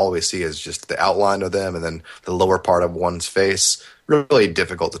right now. All we see is just the outline of them and then the lower part of one's face. Really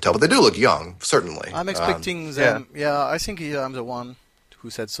difficult to tell, but they do look young, certainly. I'm expecting them. Yeah, I think I'm the one who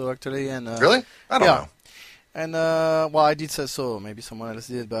said so, actually. And really? I don't know. And, I did say so. Maybe someone else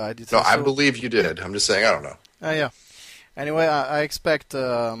did, but I did say so. No, I believe you did. I'm just saying, I don't know. Yeah. Anyway, I expect...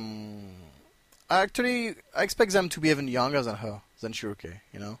 Actually, I expect them to be even younger than Shirke,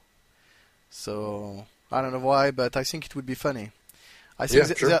 So, I don't know why, but I think it would be funny. I think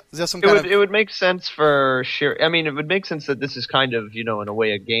there's some kind of... It would make sense for Shirke. I mean, it would make sense that this is kind of, in a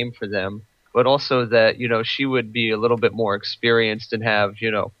way, a game for them, but also that, she would be a little bit more experienced and have,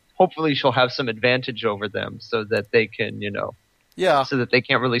 hopefully she'll have some advantage over them so that they can, so that they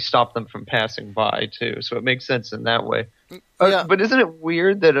can't really stop them from passing by, too. So it makes sense in that way. But isn't it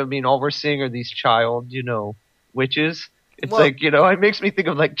weird that, all we're seeing are these child, witches? It's it makes me think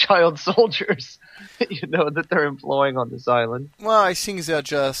of child soldiers, that they're employing on this island. Well, I think they're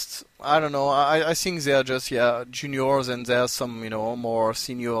just, I don't know, I think they're just, juniors, and there's some, more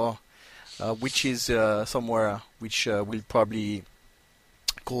senior witches somewhere, which will probably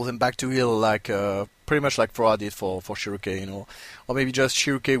call them back to heel, pretty much like Flora did for Shirke, or maybe just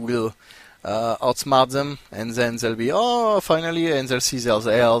Shirke will outsmart them, and then they'll be, finally, and they'll see there's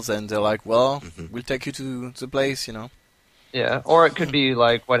elves, and they're like, well, we'll take you to the place, Yeah, or it could be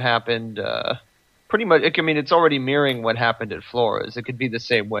like what happened, pretty much, it's already mirroring what happened at Flora's. It could be the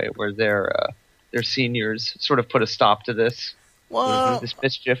same way, where their seniors sort of put a stop to this. Well, this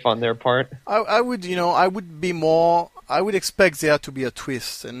mischief on their part. I would expect there to be a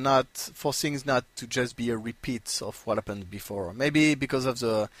twist, and not for things not to just be a repeat of what happened before. Maybe because of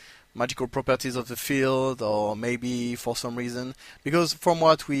the magical properties of the field, or maybe for some reason. Because from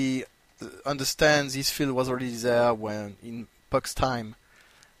what we understand, this field was already there when in Puck's time.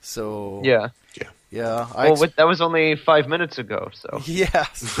 So yeah. That was only 5 minutes ago. So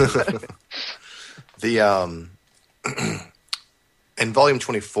yes. In volume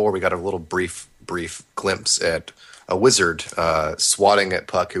 24, we got a little brief glimpse at a wizard swatting at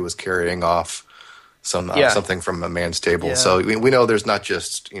Puck, who was carrying off something from a man's table. Yeah. So we know there's not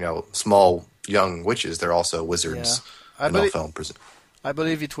just small young witches; they're also wizards. Yeah. I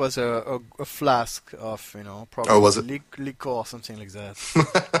believe it was a flask of probably was it? liquor or something like that.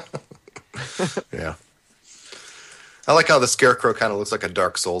 Yeah. I like how the Scarecrow kind of looks like a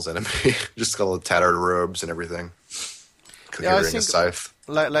Dark Souls enemy, just got all the tattered robes and everything. Carrying a scythe.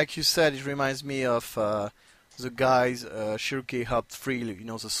 Like you said, it reminds me of the guys Shirke helped free,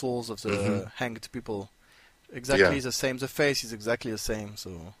 the souls of the hanged people. Exactly the same. The face is exactly the same.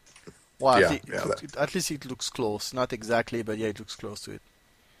 So, at least it looks close. Not exactly, but it looks close to it.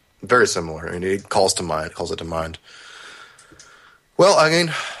 Very similar. It calls it to mind. Well,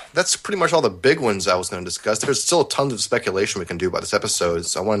 that's pretty much all the big ones I was going to discuss. There's still tons of speculation we can do about this episode,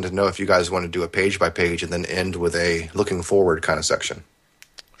 so I wanted to know if you guys want to do a page by page and then end with a looking forward kind of section.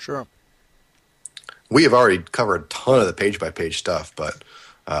 Sure. We have already covered a ton of the page by page stuff, but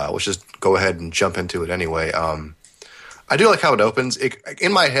let's just go ahead and jump into it anyway. I do like how it opens.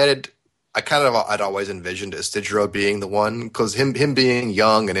 In my head, I'd always envisioned Isidro being the one, because him being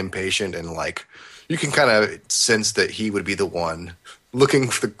young and impatient, and like you can kind of sense that he would be the one looking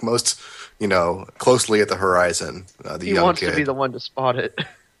for the most, closely at the horizon. The he young wants kid. to be the one to spot it.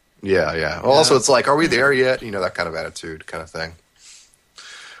 Yeah. Well, also, it's like, are we there yet? That kind of attitude, kind of thing.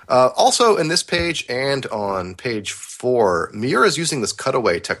 Also, in this page and on page 4, Miura is using this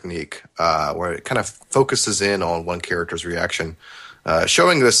cutaway technique where it kind of focuses in on one character's reaction,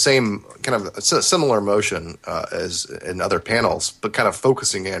 showing the same kind of similar motion as in other panels, but kind of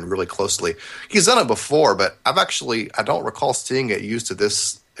focusing in really closely. He's done it before, but I don't recall seeing it used to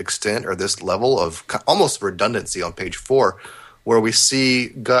this extent or this level of almost redundancy on page 4, where we see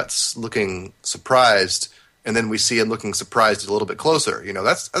Guts looking surprised, and then we see him looking surprised a little bit closer.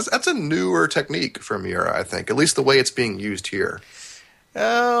 That's a newer technique for Miura, I think, at least the way it's being used here.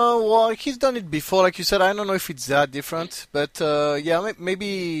 Well, he's done it before, like you said. I don't know if it's that different, but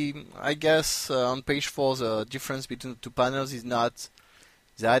maybe I guess on page 4 the difference between the two panels is not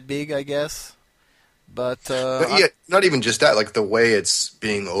that big, I guess. But not even just that, like the way it's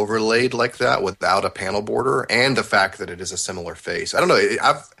being overlaid like that without a panel border, and the fact that it is a similar face. I don't know.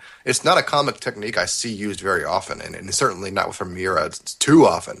 It's not a comic technique I see used very often, and certainly not from Miura too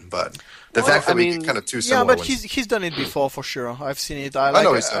often. But the fact that we get kind of two similar but ones. he's done it before for sure. I've seen it. I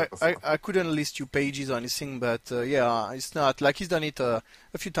know he's done it before. I couldn't list you pages or anything, but it's not like he's done it a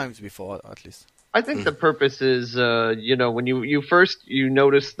few times before at least. I think the purpose is, when you first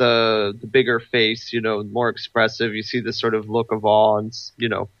notice the bigger face, more expressive, you see the sort of look of awe and,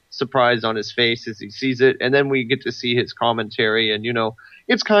 surprise on his face as he sees it. And then we get to see his commentary, and,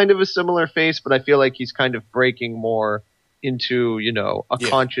 it's kind of a similar face, but I feel like he's kind of breaking more into, a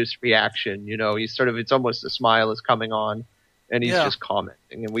conscious reaction. He's sort of, it's almost a smile is coming on, and he's just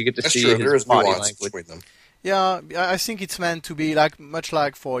commenting, and we get to see his body language. Between them. Yeah, I think it's meant to be much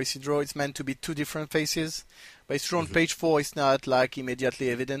like for Isidro, it's meant to be two different faces. But it's true on page 4, it's not like immediately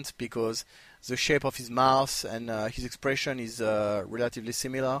evident because the shape of his mouth and his expression is relatively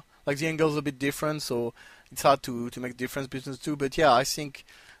similar. Like the angle's a bit different, so it's hard to make difference between the two. But yeah, I think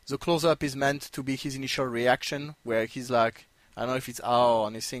the close-up is meant to be his initial reaction, where he's like, I don't know if it's awe or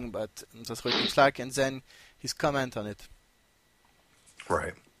anything, but that's what it looks like, and then his comment on it.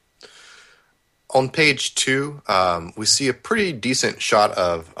 Right. On page 2, we see a pretty decent shot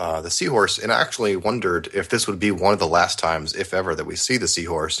of the seahorse, and I actually wondered if this would be one of the last times, if ever, that we see the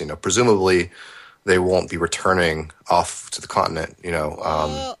seahorse. Presumably they won't be returning off to the continent.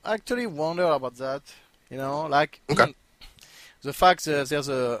 I actually wonder about that. Okay. The fact that there's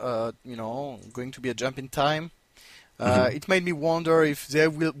going to be a jump in time. It made me wonder if they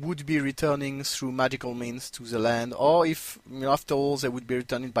would be returning through magical means to the land, or if after all they would be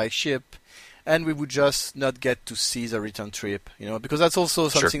returning by ship. And we would just not get to see the return trip, because that's also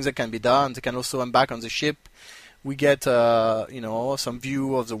something that can be done. They can also embark on the ship. We get, some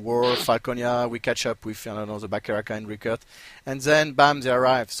view of the world, Falconia. We catch up with, the Bakaraka and Rickert. And then, bam, they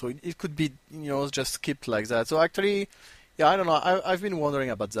arrive. So it could be, just skipped like that. So actually, I don't know. I've been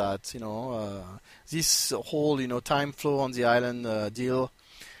wondering about that, this whole, time flow on the island deal.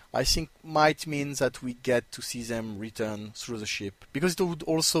 I think might mean that we get to see them return through the ship. Because it would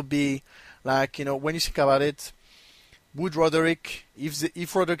also be like, when you think about it, would Roderick,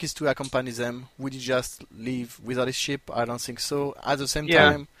 if Roderick is to accompany them, would he just leave without his ship? I don't think so. At the same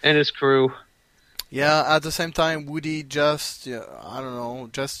time... and his crew. Yeah, at the same time, would he just,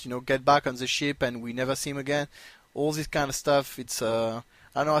 get back on the ship and we never see him again? All this kind of stuff, it's...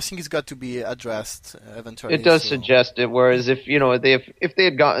 I don't know, I think it's got to be addressed eventually. It does suggest it, whereas if they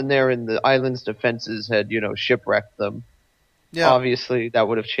had gotten there and the island's defenses had, shipwrecked them, obviously that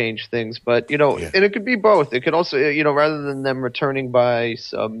would have changed things. But, and it could be both. It could also, rather than them returning by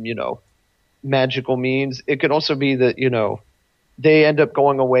some, magical means, it could also be that, they end up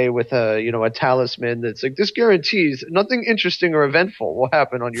going away with a talisman that's like, this guarantees nothing interesting or eventful will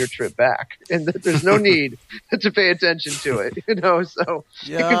happen on your trip back, and that there's no need to pay attention to it. So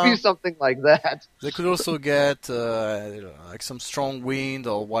it could be something like that. They could also get like some strong wind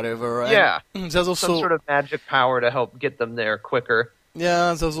or whatever. And there's also some sort of magic power to help get them there quicker.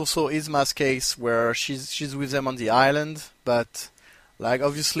 Yeah, there's also Isma's case where she's with them on the island, but like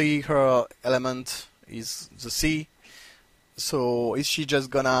obviously her element is the sea. So is she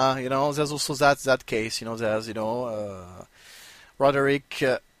just gonna, there's also that case, there's, Roderick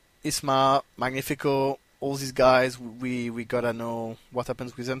Isma, Magnifico, all these guys, we gotta know what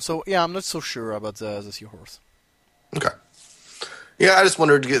happens with them. So yeah, I'm not so sure about the Seahorse. Okay. Yeah, I just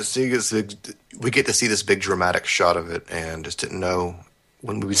wanted to we get to see this big dramatic shot of it, and just didn't know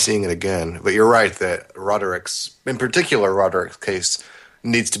when we'd be seeing it again. But you're right that Roderick's case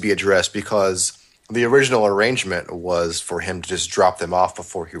needs to be addressed, because the original arrangement was for him to just drop them off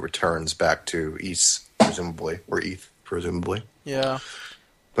before he returns back to East, presumably. Yeah.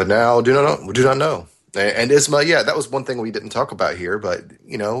 But now we do not know. And Isma, yeah, that was one thing we didn't talk about here, but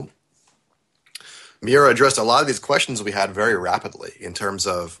Miura addressed a lot of these questions we had very rapidly in terms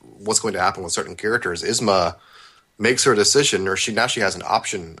of what's going to happen with certain characters. Isma makes her decision, or she has an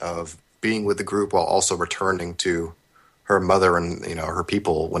option of being with the group while also returning to her mother and her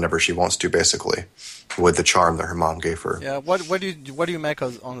people whenever she wants to, basically, with the charm that her mom gave her. Yeah. What do you make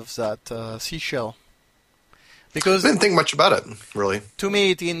of that seashell? Because I didn't think much about it, really. To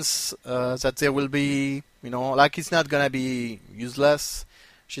me, it hints that there will be, it's not gonna be useless.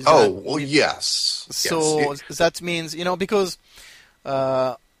 Yes. So that means, because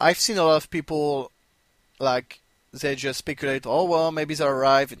I've seen a lot of people, they just speculate, maybe they'll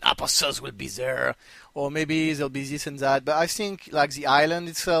arrive and apostles will be there, or maybe there'll be this and that. But I think, the island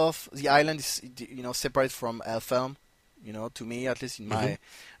itself, the island is, separate from Elfhelm, to me, at least in my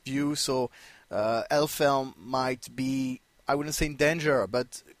view. So Elfhelm might be, I wouldn't say in danger,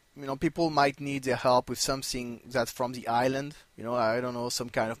 but people might need their help with something that's from the island. I don't know, some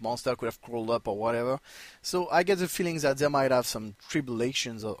kind of monster could have crawled up or whatever. So I get the feeling that they might have some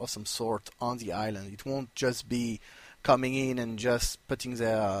tribulations of some sort on the island. It won't just be coming in and just putting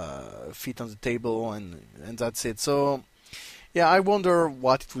their feet on the table and that's it. So yeah, I wonder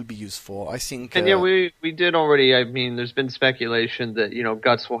what it will be used for. I think... And we did already, there's been speculation that,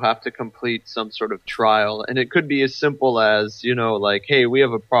 Guts will have to complete some sort of trial, and it could be as simple as, hey, we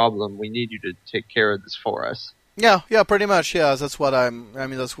have a problem, we need you to take care of this for us. Yeah, pretty much, yeah, that's what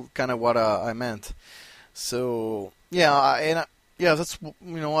that's kind of what I meant. So, yeah, that's,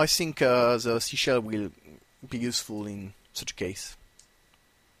 I think the seashell will be useful in such a case.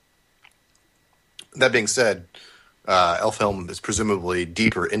 That being said... Elfhelm is presumably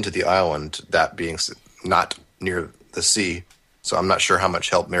deeper into the island, that being not near the sea, so I'm not sure how much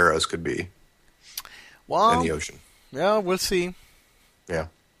help Meros could be in the ocean. Yeah, we'll see. Yeah.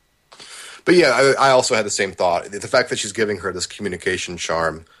 But yeah, I also had the same thought. The fact that she's giving her this communication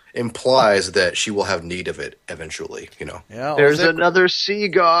charm implies that she will have need of it eventually, Yeah, there's another sea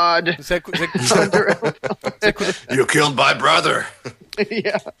god. You killed my brother.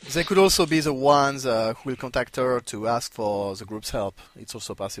 Yeah. They could also be the ones who will contact her to ask for the group's help. It's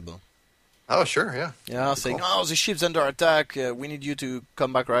also possible. Oh, sure, yeah. Yeah, saying, cool. The ship's under attack. We need you to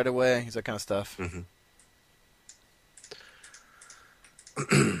come back right away. That kind of stuff.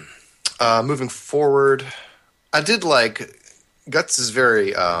 Moving forward, I did like... Guts is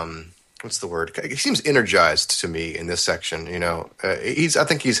very... what's the word? He seems energized to me in this section. I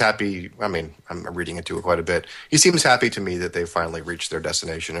think he's happy. I'm reading into it quite a bit. He seems happy to me that they finally reached their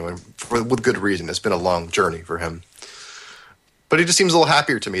destination, and with good reason. It's been a long journey for him, but he just seems a little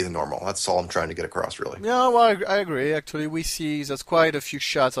happier to me than normal. That's all I'm trying to get across, really. Yeah, well, I agree. Actually, we see there's quite a few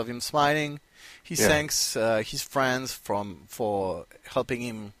shots of him smiling. He thanks his friends for helping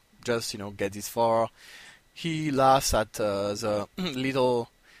him just get this far. He laughs at the little.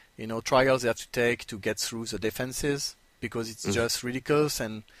 Trials they have to take to get through the defenses, because it's just ridiculous,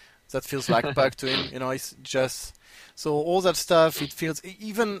 and that feels like back to him. It's just... So all that stuff, it feels...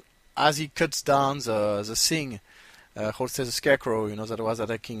 Even as he cuts down the thing, Holster the Scarecrow, that was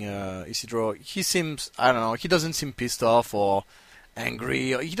attacking Isidro, he seems... I don't know, he doesn't seem pissed off or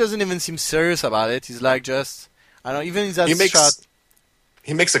angry. He doesn't even seem serious about it. He's like just... I don't know, even in that shot...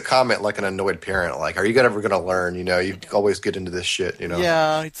 He makes a comment like an annoyed parent, like, "Are you ever going to learn? You always get into this shit."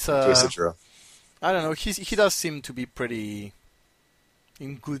 Yeah, it's. I don't know. He does seem to be pretty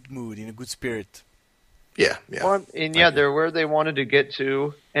in good mood, in a good spirit. Yeah. Well, and they're where they wanted to get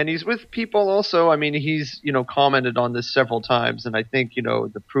to, and he's with people also. He's commented on this several times, and I think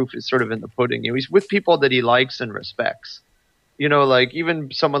the proof is sort of in the pudding. He's with people that he likes and respects.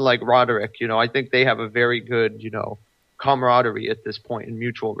 Even someone like Roderick. I think they have a very good camaraderie at this point and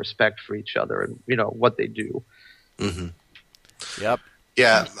mutual respect for each other and what they do. Yep.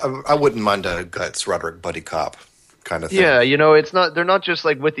 Yeah, I wouldn't mind a Guts Roderick buddy cop kind of thing. Yeah, it's not, they're not just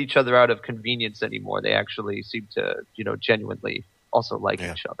with each other out of convenience anymore. They actually seem to genuinely also like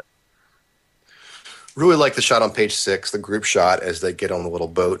each other. Really like the shot on page 6, the group shot as they get on the little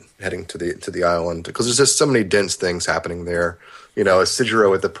boat heading to the island, because there's just so many dense things happening there.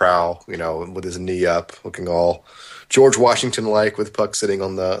 Sidgero at the prow, with his knee up, looking all George Washington-like, with Puck sitting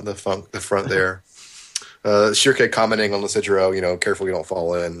on the front there. Shirke commenting on the Sidgero, careful you don't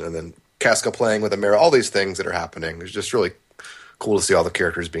fall in, and then Casca playing with Amira, all these things that are happening. It's just really cool to see all the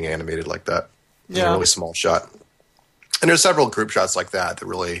characters being animated like that. It's a really small shot. And there's several group shots like that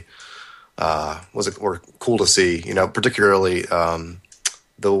really were cool to see, particularly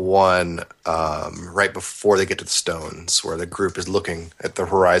the one right before they get to the stones, where the group is looking at the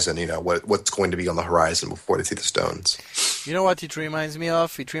horizon, what's going to be on the horizon before they see the stones. You know what it reminds me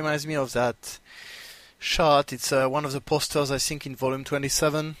of? It reminds me of that shot. It's one of the posters, I think, in volume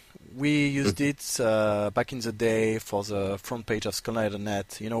 27. We used it back in the day for the front page of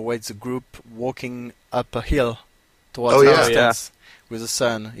Skullknight.net, where it's a group walking up a hill towards the distance with the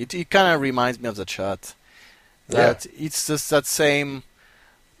sun. It kind of reminds me of that shot. It's just that same,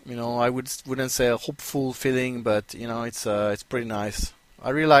 I wouldn't say a hopeful feeling, but it's pretty nice.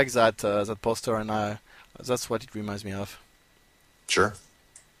 I really like that poster, and that's what it reminds me of. Sure.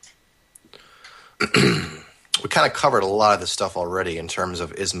 We kind of covered a lot of this stuff already in terms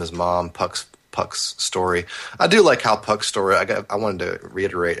of Isma's mom, Puck's story. I do like how Puck's story, I wanted to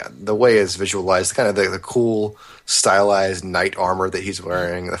reiterate, the way it's visualized, kind of the cool, stylized knight armor that he's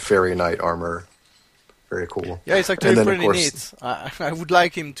wearing, the fairy knight armor. Very cool. Yeah, it's actually pretty neat. I would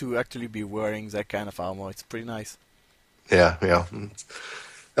like him to actually be wearing that kind of armor. It's pretty nice. Yeah.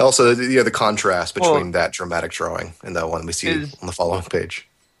 Also, the contrast between that dramatic drawing and that one we see on the following page.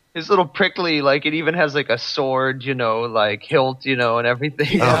 His little prickly, it even has a sword, hilt, and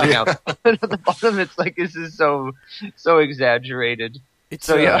everything. Yeah. At the bottom, it's this is so exaggerated.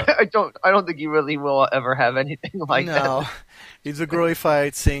 I don't think he really will ever have anything like that. No, it's a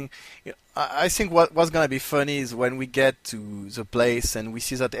glorified thing. I think what's gonna be funny is when we get to the place and we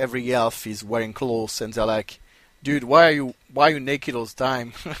see that every elf is wearing clothes, and they're like, "Dude, why are you naked all the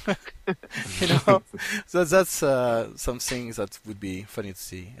time?" So that's some things that would be funny to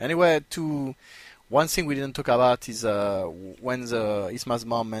see. Anyway, one thing we didn't talk about is when Isma's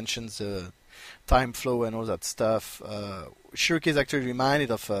mom mentions the time flow and all that stuff. Shirke is actually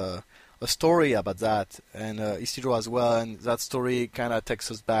reminded of a story about that, and Isidro as well, and that story kind of takes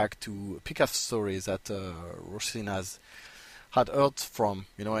us back to Pikaf's stories that Rosina had heard from,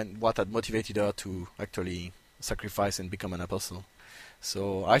 and what had motivated her to actually sacrifice and become an apostle.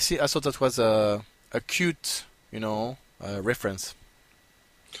 So I thought that was a cute, reference.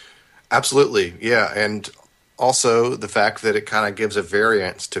 Absolutely, yeah, and also the fact that it kind of gives a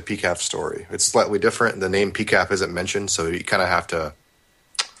variance to Pikaf's story. It's slightly different. The name Pikaf isn't mentioned, so you kind of have to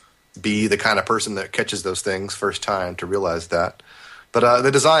be the kind of person that catches those things first time to realize that. But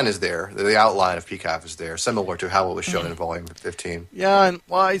the design is there. The outline of Pikaf is there, similar to how it was shown in Volume 15. Yeah, and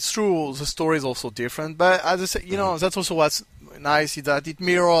it's true. The story is also different. But as I said, that's also what's nice, is that it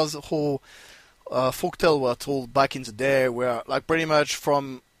mirrors how folktales were told back in the day, where pretty much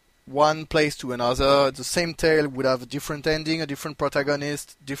from one place to another, the same tale would have a different ending, a different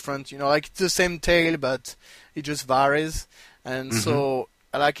protagonist, different, it's the same tale, but it just varies. And so,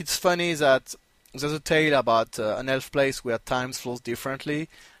 it's funny that there's a tale about an elf place where time flows differently,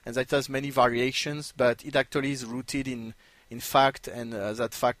 and that has many variations, but it actually is rooted in fact, and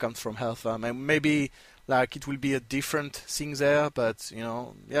that fact comes from Helfam. And maybe it will be a different thing there, but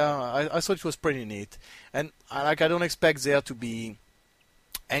I thought it was pretty neat. And I don't expect there to be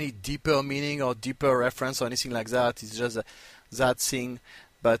any deeper meaning or deeper reference or anything like that. It's just that thing.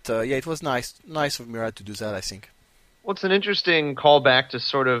 But it was nice of Mira to do that, I think. Well, it's an interesting callback to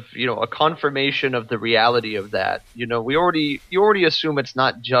sort of, a confirmation of the reality of that. You already assume it's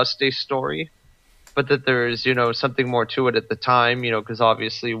not just a story, but that there's, something more to it at the time, because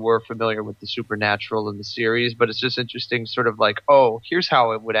obviously we're familiar with the supernatural in the series, but it's just interesting sort of here's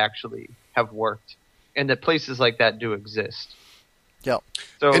how it would actually have worked, and that places like that do exist. Yeah.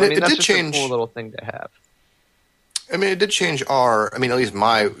 So, that's just a cool little thing to have. It did change at least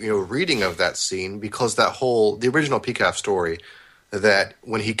my, reading of that scene, because the original Pikaf story, that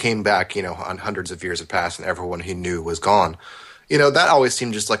when he came back, on hundreds of years had passed and everyone he knew was gone, that always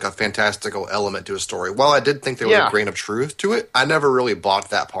seemed just like a fantastical element to a story. While I did think there was a grain of truth to it, I never really bought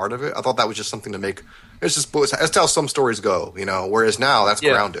that part of it. I thought that was just something to make, that's how some stories go, whereas now that's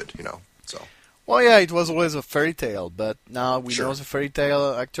grounded, so. Well, yeah, it was always a fairy tale, but now we know the fairy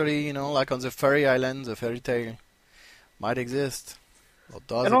tale actually, on the fairy island, the fairy tale might exist.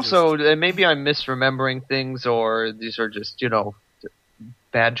 And also, maybe I'm misremembering things, or these are just,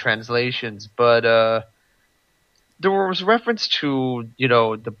 bad translations, but there was reference to,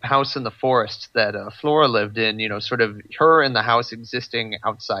 the house in the forest that Flora lived in, sort of her and the house existing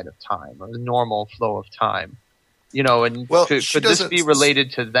outside of time, or the normal flow of time. And Well, could this be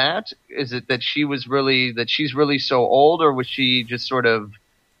related to that? Is it that she's really so old, or was she just sort of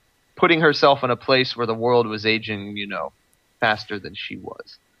putting herself in a place where the world was aging, faster than she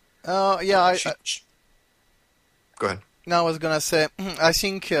was? Go ahead. No, I was gonna say, I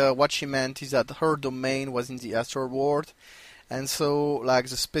think what she meant is that her domain was in the astral world, and so like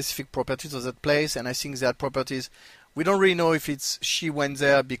the specific properties of that place, and I think that properties, we don't really know if it's she went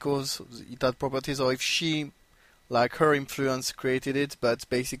there because it had properties, or if she, like her influence created it, but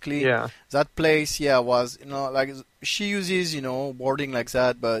basically that place, was, like she uses, wording like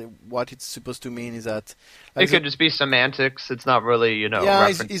that, but what it's supposed to mean is that like, it could just be semantics. It's not really,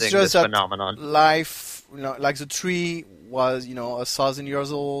 referencing it's just this phenomenon. Life, like the tree was, 1,000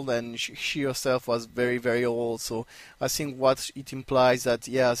 years old, and she herself was very, very old. So I think what it implies that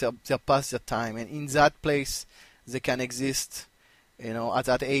they're past their time, and in that place they can exist, at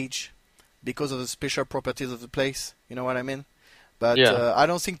that age, because of the special properties of the place. You know what I mean? But I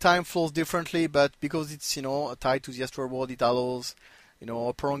don't think time flows differently, but because it's, tied to the astral world, it allows,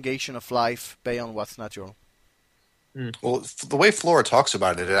 a prolongation of life beyond what's natural. Well, the way Flora talks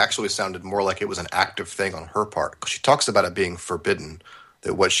about it, it actually sounded more like it was an active thing on her part. 'Cause she talks about it being forbidden,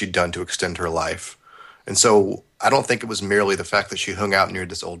 that what she'd done to extend her life. And so I don't think it was merely the fact that she hung out near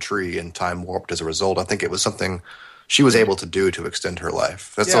this old tree and time warped as a result. I think it was something she was able to do to extend her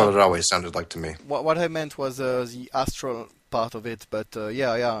life. That's what it always sounded like to me. What I meant was the astral part of it, but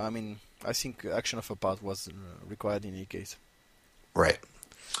I mean, I think action of her part was required in any case. Right.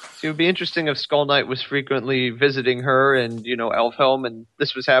 So it would be interesting if Skull Knight was frequently visiting her and, Elfhelm, and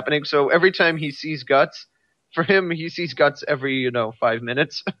this was happening. So every time he sees Guts, for him, he sees Guts every, 5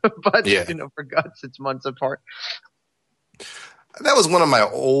 minutes. But, for Guts, it's months apart. That was one of my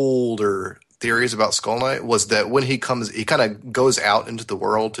older theories about Skull Knight, was that when he comes, he kind of goes out into the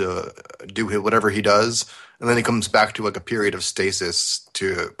world to do whatever he does, and then he comes back to like a period of stasis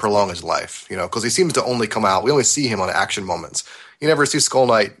to prolong his life, because he seems to only come out. We only see him on action moments. You never see Skull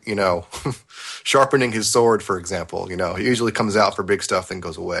Knight, sharpening his sword, for example. He usually comes out for big stuff and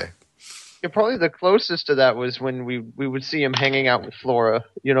goes away. Yeah, probably the closest to that was when we would see him hanging out with Flora,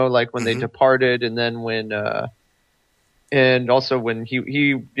 like when they departed, and then when and also when he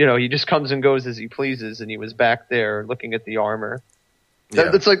just comes and goes as he pleases, and he was back there looking at the armor.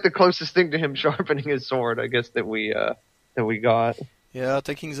 That's like the closest thing to him sharpening his sword, I guess, that we got. Yeah,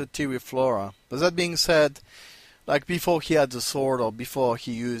 taking the tea with Flora. But that being said, like before he had the sword, or before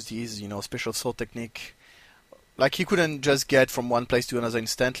he used his, special sword technique, like he couldn't just get from one place to another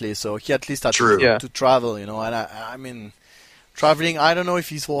instantly, so he at least had to travel, and I mean, traveling, I don't know if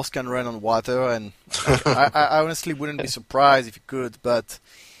his horse can run on water, and I honestly wouldn't be surprised if he could, but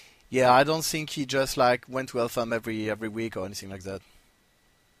I don't think he just like went to Elfhelm every week or anything like that.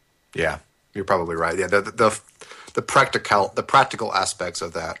 Yeah, you're probably right. Yeah, the practical aspects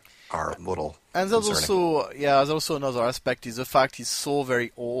of that are a little and there's concerning. there's also another aspect is the fact he's so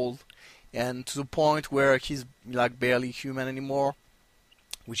very old, and to the point where he's like barely human anymore,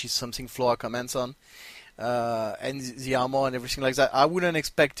 which is something Flora comments on, and the armor and everything like that. I wouldn't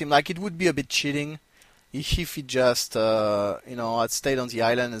expect him, like it would be a bit cheating if he just had stayed on the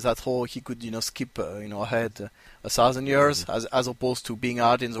island, and that whole he could skip ahead 1,000 years, as opposed to being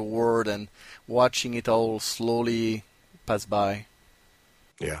out in the world and watching it all slowly pass by.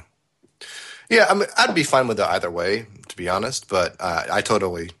 Yeah, I mean, I'd be fine with it either way, to be honest, but I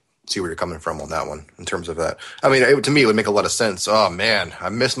totally see where you're coming from on that one, in terms of that. I mean, to me, it would make a lot of sense. Oh, man, I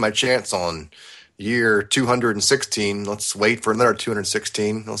missed my chance on year 216. Let's wait for another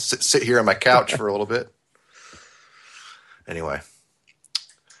 216. I'll sit here on my couch for a little bit. Anyway.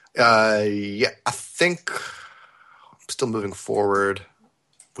 I think still moving forward.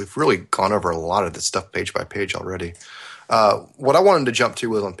 We've really gone over a lot of this stuff page by page already. What I wanted to jump to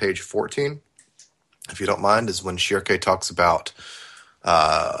was on page 14, if you don't mind, is when Shirke talks about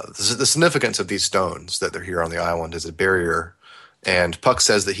the significance of these stones, that they're here on the island as a barrier. And Puck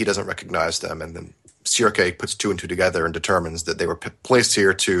says that he doesn't recognize them, and then Shirke puts two and two together and determines that they were placed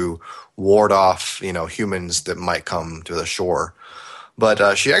here to ward off, humans that might come to the shore.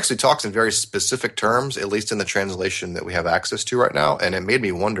 But she actually talks in very specific terms, at least in the translation that we have access to right now, and it made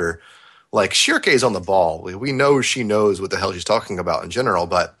me wonder, like, Shirke is on the ball. We know she knows what the hell she's talking about in general,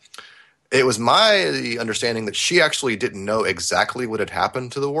 but it was my understanding that she actually didn't know exactly what had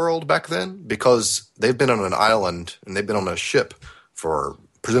happened to the world back then, because they've been on an island and they've been on a ship for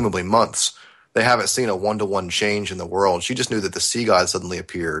presumably months. They haven't seen a one-to-one change in the world. She just knew that the sea god suddenly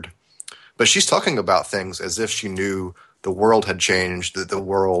appeared. But she's talking about things as if she knew the world had changed, that the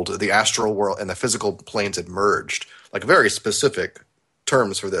world, the astral world and the physical planes had merged. Like very specific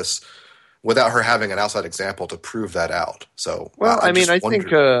terms for this. without her having an outside example to prove that out. So, Well, I mean, just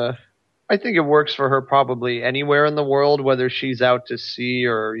wondered. I think it works for her probably anywhere in the world, whether she's out to sea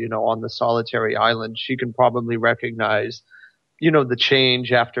or, on the solitary island. She can probably recognize, the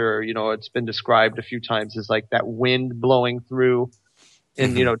change after, it's been described a few times as like that wind blowing through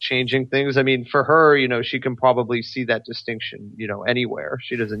and, changing things. I mean, for her, she can probably see that distinction, anywhere.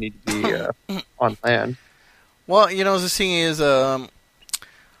 She doesn't need to be on land. Well, the thing is,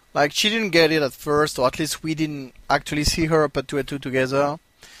 like she didn't get it at first, or at least we didn't actually see her put two and two together.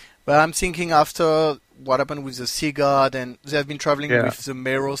 But I'm thinking after what happened with the Sea God, and they have been traveling with the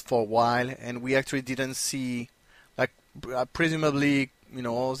Meros for a while, and we actually didn't see, like, presumably,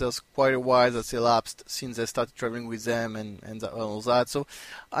 there's quite a while that's elapsed since they started traveling with them and all that. So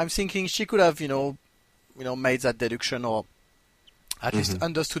I'm thinking she could have, made that deduction or at least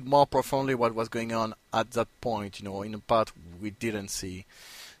understood more profoundly what was going on at that point, in a part we didn't see.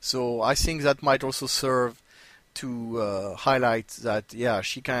 So I think that might also serve to highlight that,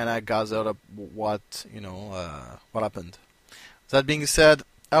 she kind of gathered up what happened. That being said,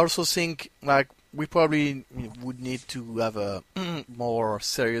 I also think like we probably would need to have a more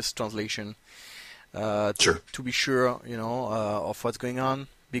serious translation to be sure, of what's going on,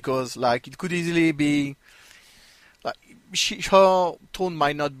 because like it could easily be like her tone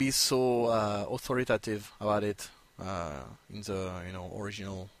might not be so authoritative about it in the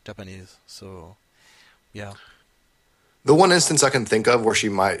original Japanese. So yeah. The one instance I can think of where she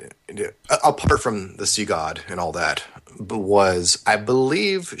might, apart from the Sea God and all that, was I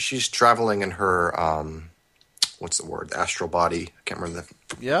believe she's traveling in her, what's the word, astral body? I can't remember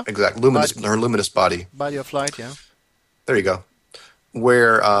the exact her luminous body. Body of light, yeah. There you go.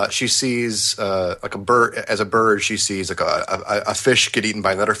 Where she sees like a bird. As a bird, she sees like a fish get eaten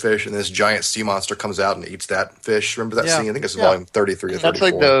by another fish, and this giant sea monster comes out and eats that fish. Remember that scene? I think it's volume 33 or 34. That's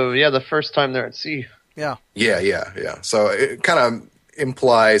like the first time they're at sea. Yeah. Yeah. So it kind of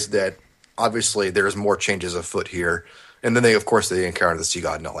implies that obviously there's more changes afoot here. And then they encounter the Sea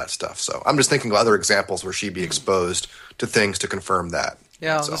God and all that stuff. So I'm just thinking of other examples where she'd be exposed to things to confirm that.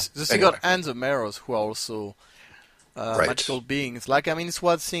 Yeah, so, the Sea God and the Meros, who are also magical beings. Like, I mean, it's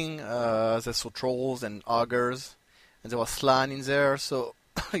one thing, there's so trolls and augurs, and there was Slan in there. So,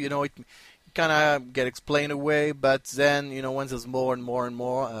 it kind of get explained away. But then, when there's more and more and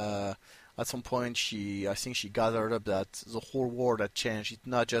more, at some point, I think she gathered up that the whole world had changed. It's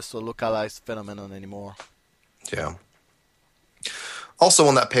not just a localized phenomenon anymore. Yeah. Also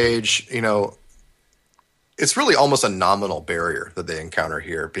on that page, it's really almost a nominal barrier that they encounter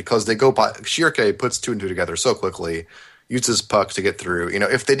here because they go by. Shirke puts two and two together so quickly, uses Puck to get through.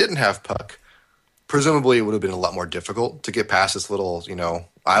 If they didn't have Puck, presumably it would have been a lot more difficult to get past this little,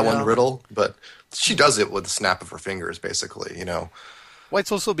 island riddle. But she does it with the snap of her fingers, basically. Well,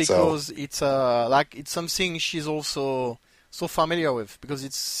 it's also because it's it's something she's also so familiar with, because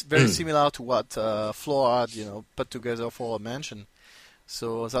it's very similar to what Flora had, put together for a mansion.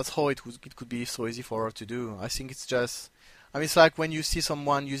 So that's how it could be so easy for her to do. I think it's just, it's like when you see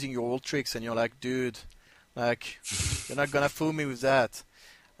someone using your old tricks and you're like, dude, like, you're not gonna fool me with that.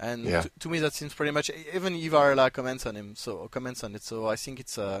 And to me, that seems pretty much, even Ivar comments on it. So I think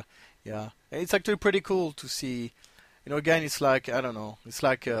it's it's actually pretty cool to see. Again, it's like, I don't know, it's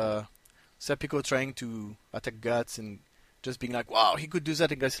like Serpico trying to attack Guts and just being like, wow, he could do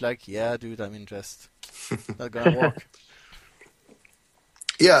that, and Guts like, yeah, dude, just not gonna work.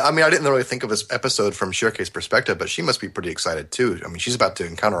 Yeah, I didn't really think of this episode from Shirke's perspective, but she must be pretty excited too. She's about to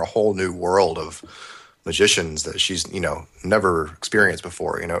encounter a whole new world of magicians that she's, never experienced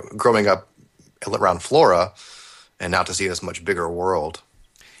before. Growing up around Flora, and now to see this much bigger world.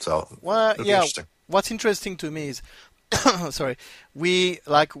 So, interesting. What's interesting to me is, sorry, we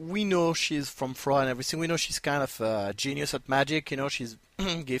know she's from Flora and everything. We know she's kind of a genius at magic. She's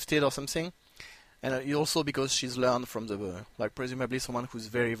gifted or something. And also because she's learned from presumably someone who's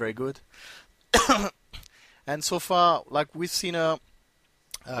very, very good. And so far, we've seen her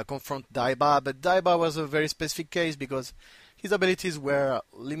confront Daiba, but Daiba was a very specific case because his abilities were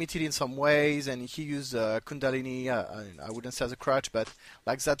limited in some ways, and he used Kundalini, I wouldn't say as a crutch, but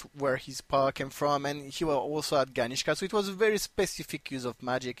that's where his power came from, and he was also at Ganishka, so it was a very specific use of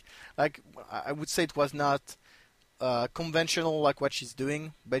magic. I would say it was not conventional like what she's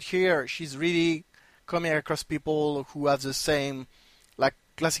doing, but here she's really coming across people who have the same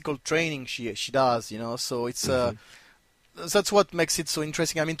classical training she does, so it's that's what makes it so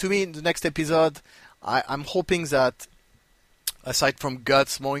interesting. To me, in the next episode, I'm hoping that aside from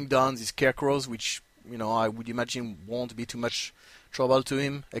Guts mowing down these scarecrows, which I would imagine won't be too much trouble to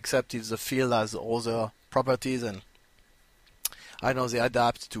him, except if the field has other properties, and I know they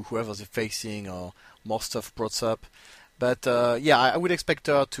adapt to whoever they're facing or more stuff props up. But yeah, I would expect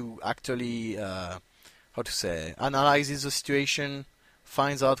her to actually, analyzes the situation,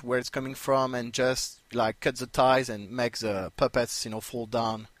 finds out where it's coming from, and just like cut the ties and make the puppets, fall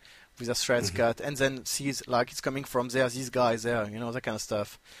down with their threads cut, and then sees like it's coming from there, these guys there, that kind of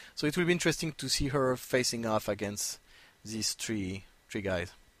stuff. So it will be interesting to see her facing off against these three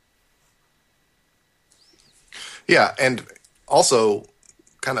guys. Yeah, and also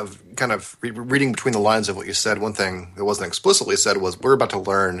kind of reading between the lines of what you said, one thing that wasn't explicitly said was we're about to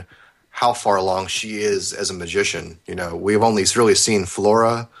learn how far along she is as a magician. We've only really seen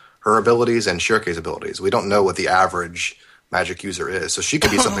Flora, her abilities, and Shirke's abilities. We don't know what the average magic user is, so she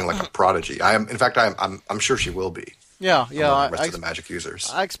could be something like a prodigy. I'm sure she will be. Yeah. The rest of the magic users.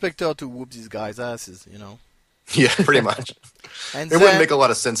 I expect her to whoop these guys' asses. Yeah, pretty much. And it wouldn't make a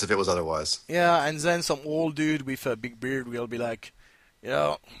lot of sense if it was otherwise. Yeah, and then some old dude with a big beard will be like,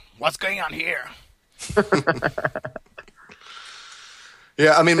 what's going on here?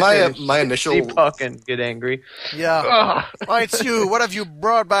 Yeah, I mean, my initial... See Puck and get angry. Yeah. Oh, it's you. What have you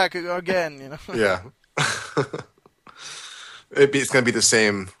brought back again? Yeah. It's going to be the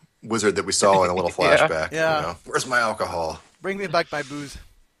same wizard that we saw in a little flashback. Yeah. Where's my alcohol? Bring me back my booze.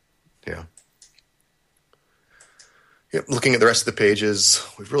 Yeah. Yep, looking at the rest of the pages,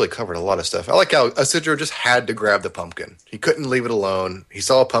 we've really covered a lot of stuff. I like how Isidro just had to grab the pumpkin. He couldn't leave it alone. He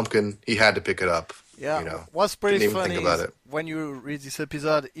saw a pumpkin. He had to pick it up. Yeah, what's pretty didn't even funny think about is it. when you read this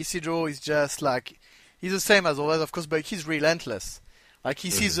episode, Isidro is just like, he's the same as always, of course, but he's relentless. Like, he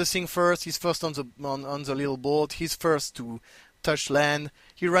sees the thing first, he's first on the little boat, he's first to touch land,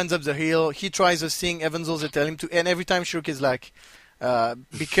 he runs up the hill, he tries the thing, even though they tell him to, and every time Shirk is like,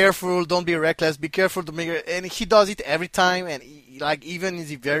 be careful, don't be reckless, be careful, and he does it every time, and even in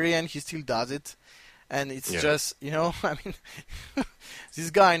the very end, he still does it. And it's just, I mean,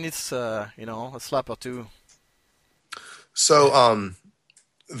 this guy needs, a slap or two. So,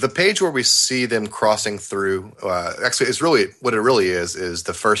 the page where we see them crossing through, actually, it's really, what it really is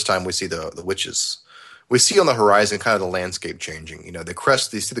the first time we see the witches. We see on the horizon kind of the landscape changing. They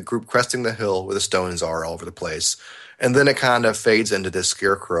see the group cresting the hill where the stones are all over the place. And then it kind of fades into this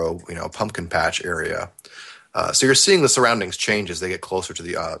scarecrow, pumpkin patch area. So you're seeing the surroundings change as they get closer to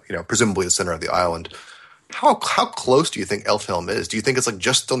the, presumably the center of the island. How close do you think Elfhelm is? Do you think it's like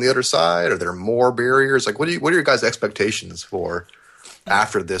just on the other side? Are there more barriers? Like, what are your guys' expectations for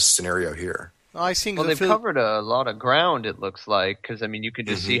after this scenario here? I think they've covered a lot of ground. It looks like because you can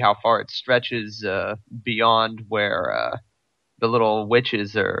just see how far it stretches beyond where the little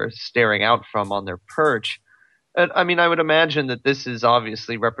witches are staring out from on their perch. And I would imagine that this is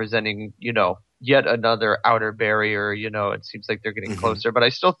obviously representing, yet another outer barrier. It seems like they're getting closer, but I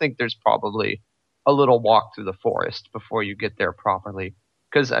still think there's probably a little walk through the forest before you get there properly.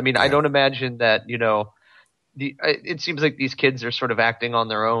 Because, I don't imagine that, it seems like these kids are sort of acting on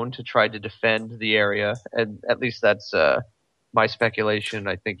their own to try to defend the area. And at least that's my speculation.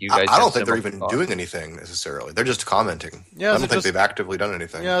 I think you guys I don't think they're even doing anything necessarily. They're just commenting. Yeah, I don't think they've actively done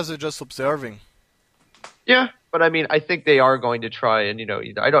anything. Yeah, they're just observing. Yeah, but I think they are going to try and,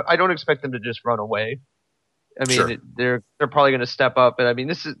 I don't expect them to just run away. Sure. They're probably going to step up, and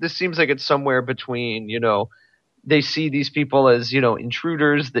this seems like it's somewhere between they see these people as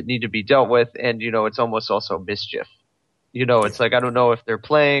intruders that need to be dealt with, and it's almost also mischief. It's like I don't know if they're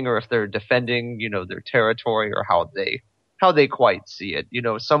playing or if they're defending their territory or how they quite see it.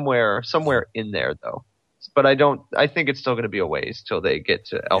 Somewhere in there though. But I think it's still going to be a ways till they get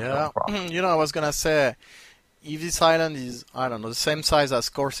to Elfhelm proper. I was gonna say, if this island is the same size as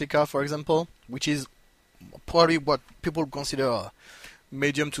Corsica, for example, which is probably what people consider a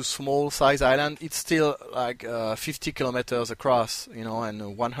medium to small size island, it's still like 50 kilometers across,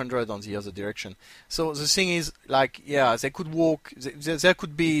 and 100 on the other direction. So the thing is, they could walk. There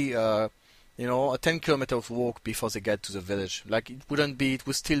could be, a 10-kilometer walk before they get to the village. Like it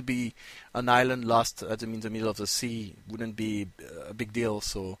would still be an island lost in the middle of the sea. It wouldn't be a big deal.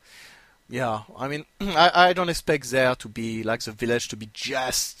 So. Yeah, I don't expect there to be like the village to be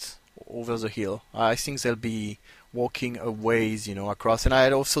just over the hill. I think they'll be walking a ways, across. And I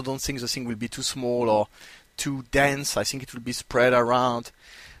also don't think the thing will be too small or too dense. I think it will be spread around.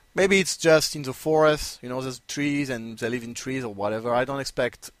 Maybe it's just in the forest, there's trees and they live in trees or whatever. I don't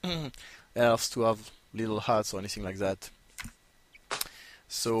expect elves to have little huts or anything like that.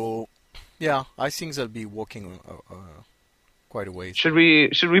 So, yeah, I think they'll be walking quite a ways. Should we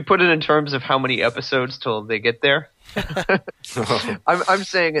put it in terms of how many episodes till they get there? I'm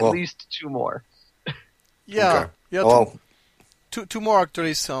saying at least 2 more. Yeah, okay. yeah. Two more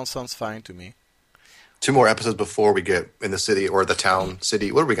actually sounds fine to me. 2 more episodes before we get in the city or the town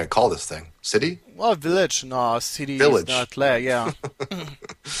city. What are we going to call this thing? City? Well, village. No, city Village. is not there. Yeah.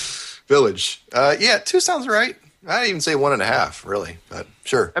 Village. Yeah, 2 sounds right. I'd even say 1.5, really, but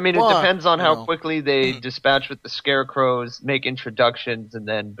sure. I mean, it Well, depends on you how know. quickly they dispatch with the scarecrows, make introductions, and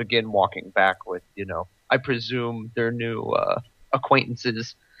then begin walking back with, I presume their new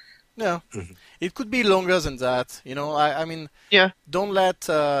acquaintances. Yeah. It could be longer than that. I mean, Yeah. don't let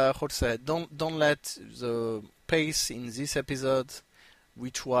don't let the pace in this episode,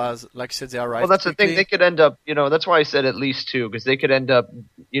 which was like you said, they arrived Well, that's the thing. quickly. They could end up, that's why I said at least 2, because they could end up,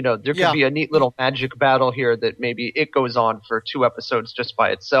 there could Yeah. be a neat little magic battle here that maybe it goes on for 2 episodes just by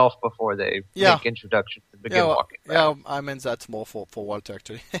itself before they Yeah. make introductions and begin Yeah, walking back. yeah, I meant that more for Walter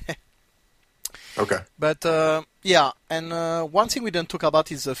actually. Okay. But yeah, and one thing we didn't talk about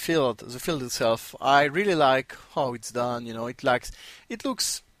is the field itself. I really like how it's done. It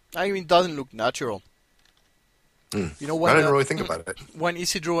looks. I mean, it doesn't look natural. I When didn't really think about it. when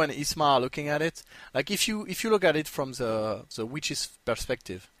Isidro and Isma are looking at it, like if you look at it from the witch's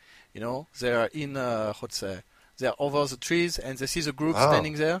perspective, they're in they're over the trees and they see the group Oh.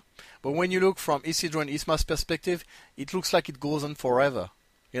 standing there. But when you look from Isidro and Isma's perspective, it looks like it goes on forever.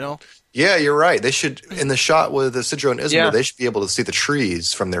 Yeah, you're right. They should, in the shot with Isidro and Isma, Yeah. they should be able to see the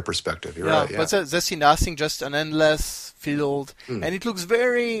trees from their perspective. You're right, yeah. But they see nothing, just an endless field, and it looks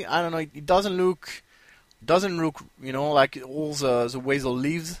very. I don't know. It doesn't look, like all the way the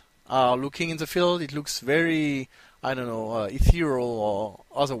leaves are looking in the field. It looks very, I don't know, ethereal or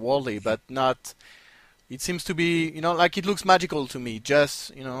otherworldly, but not. It seems to be, like it looks magical to me.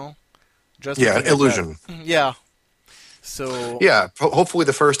 Just, just Yeah, an looking at illusion. that. Yeah. So. Yeah, hopefully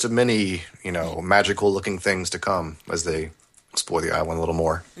the first of many, magical-looking things to come as they explore the island a little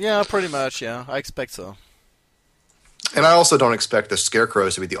more. Yeah, pretty much. Yeah, I expect so. And I also don't expect the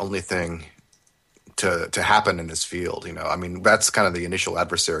scarecrows to be the only thing to happen in this field. I mean, that's kind of the initial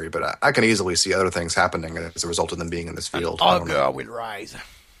adversary, but I can easily see other things happening as a result of them being in this field. I don't know. Ogre will rise.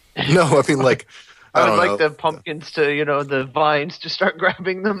 No, I mean, like, I I don't would know. like the pumpkins to, the vines to start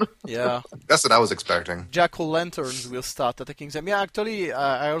grabbing them. Yeah. That's what I was expecting. Jack-o'-lanterns will start attacking them. Yeah, actually,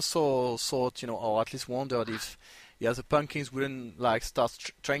 I also thought, or at least wondered if, the pumpkins wouldn't start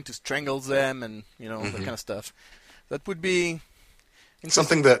trying to strangle them and that kind of stuff. That would be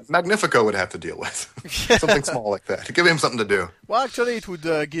Something that Magnifico would have to deal with. Something small like that. Give him something to do. Well, actually, it would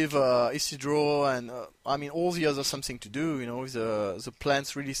give Isidro and all the others something to do. If the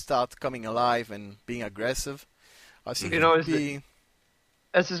plants really start coming alive and being aggressive. I think it would be.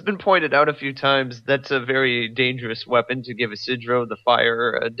 As has been pointed out a few times, that's a very dangerous weapon to give Isidro, the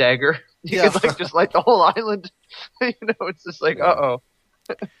fire dagger. You Yeah. could just light the whole island. It's just like, uh-oh.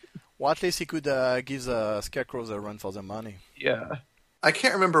 Well, at least he could give the scarecrows a run for their money. Yeah. I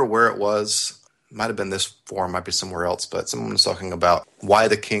can't remember where it was. Might have been this forum, might be somewhere else, but someone was talking about why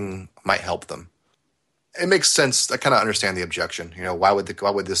the king might help them. It makes sense. I kind of understand the objection. Why would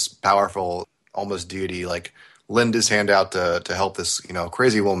this powerful, almost deity lend his hand out to help this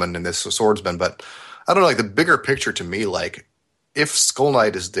crazy woman and this swordsman? But I don't know. The bigger picture to me, if Skull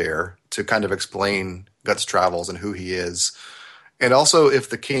Knight is there to kind of explain Guts' travels and who he is. And also, if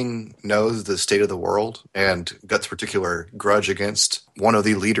the king knows the state of the world and Guts' particular grudge against one of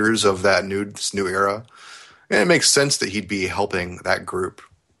the leaders of this new era, it makes sense that he'd be helping that group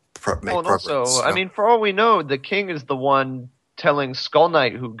make Well, and progress. also, I mean, for all we know, the king is the one telling Skull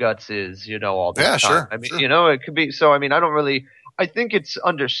Knight who Guts is, all the Yeah, time. sure, I mean, sure. it could be. So, I mean, I think it's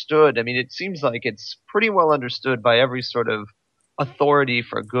understood. I mean, it seems like it's pretty well understood by every sort of authority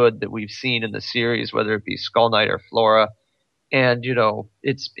for good that we've seen in the series, whether it be Skull Knight or Flora. And,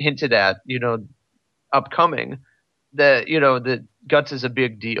 it's hinted at, upcoming that, that Guts is a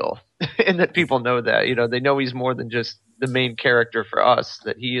big deal and that people know that, they know he's more than just the main character for us,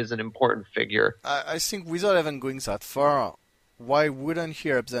 that he is an important figure. I think without even going that far, why wouldn't he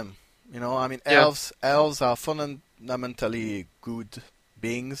help them? I mean, Yeah. elves are fundamentally good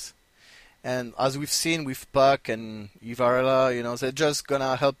beings. And as we've seen with Puck and Ivarella, they're just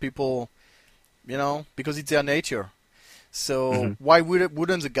gonna help people, because it's their nature. So why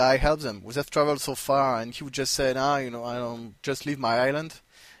wouldn't the guy help them? They've traveled so far, and he would just say, I don't just leave my island.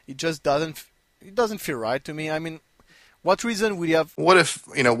 It just doesn't feel right to me. I mean, what reason would he have? What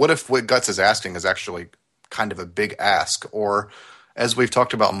if what Guts is asking is actually kind of a big ask? Or, as we've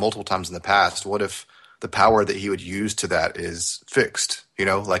talked about multiple times in the past, what if the power that he would use to that is fixed?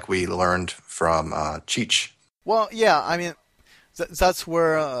 Like we learned from Cheech. Well, yeah, I mean, that's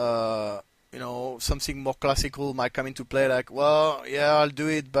where something more classical might come into play, like, well, yeah, I'll do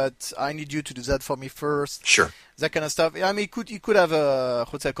it, but I need you to do that for me first. Sure. That kind of stuff. I mean, it could have a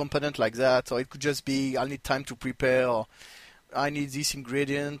hotel component like that, or it could just be, I'll need time to prepare, or I need this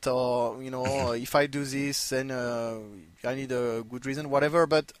ingredient, or, if I do this, then I need a good reason, whatever.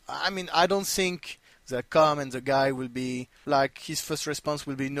 But, I mean, I don't think they come and the guy will be, like, his first response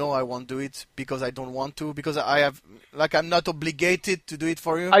will be, no, I won't do it because I don't want to, because I'm not obligated to do it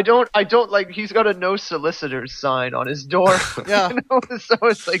for you. I don't, like, he's got a no solicitors sign on his door. Yeah. So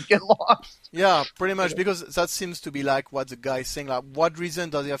it's like, get lost. Yeah, pretty much, because that seems to be like what the guy is saying, like, what reason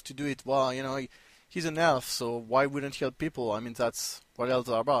does he have to do it? Well, he's an elf, so why wouldn't he help people? I mean, that's what elves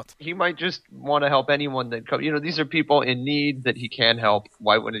are about. He might just want to help anyone that comes. These are people in need that he can help.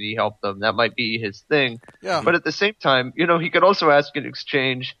 Why wouldn't he help them? That might be his thing. Yeah. But at the same time, he could also ask in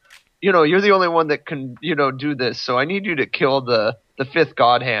exchange, you're the only one that can, do this, so I need you to kill the fifth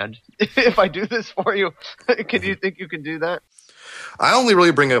god hand. If I do this for you, can you think you can do that? I only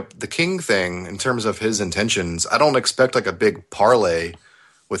really bring up the king thing in terms of his intentions. I don't expect like a big parlay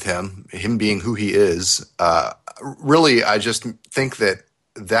with him being who he is. Really, I just think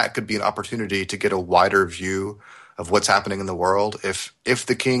that could be an opportunity to get a wider view of what's happening in the world. If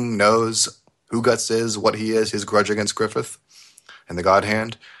the king knows who Guts is, what he is, his grudge against Griffith and the God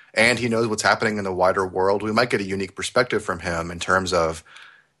Hand, and he knows what's happening in the wider world, we might get a unique perspective from him in terms of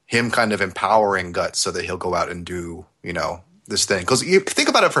him kind of empowering Guts so that he'll go out and do, this thing. Because you think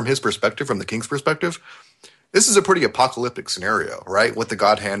about it from his perspective, from the king's perspective, this is a pretty apocalyptic scenario, right? What the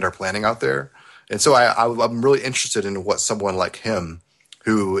God Hand are planning out there. And so I'm really interested in what someone like him,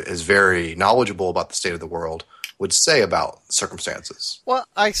 who is very knowledgeable about the state of the world, would say about circumstances. Well,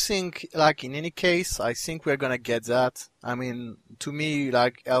 I think, like, in any case, I think we're going to get that. I mean, to me,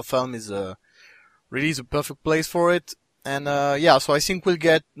 like, Elfhelm is really the perfect place for it. And, so I think we'll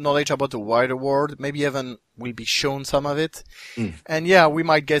get knowledge about the wider world. Maybe even will be shown some of it. And, we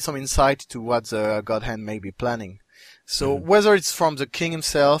might get some insight to what the God Hand may be planning. So whether it's from the king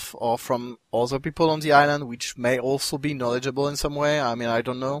himself or from other people on the island, which may also be knowledgeable in some way, I mean, I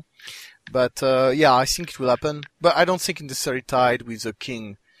don't know. But, I think it will happen. But I don't think it's necessarily tied with the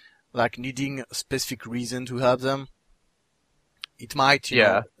king, like, needing a specific reason to help them. It might,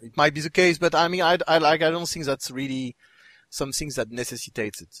 it might be the case, but I mean, I don't think that's really something that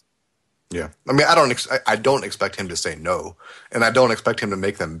necessitates it. Yeah. I mean, I don't expect him to say no, and I don't expect him to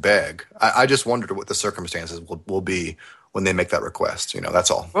make them beg. I just wondered what the circumstances will be when they make that request. That's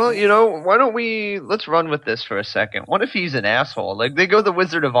all. Well, why don't let's run with this for a second. What if he's an asshole? Like, they go the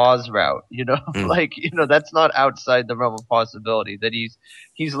Wizard of Oz route, Like, that's not outside the realm of possibility, that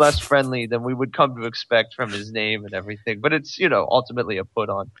he's less friendly than we would come to expect from his name and everything. But it's, ultimately a put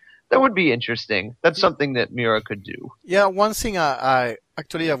on. That would be interesting. That's something that Mira could do. Yeah, one thing I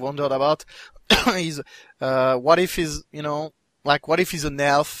actually have wondered about is what if he's, what if he's an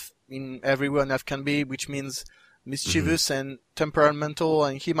elf in every way an elf can be, which means mischievous and temperamental,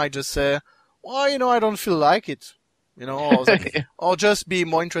 and he might just say, well, I don't feel like it, or just be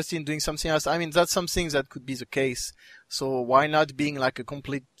more interested in doing something else. I mean, that's something that could be the case. So why not being like a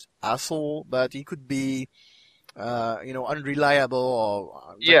complete asshole, but he could be unreliable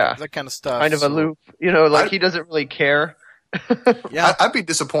or that kind of stuff. Kind of aloof, he doesn't really care. Yeah, I'd be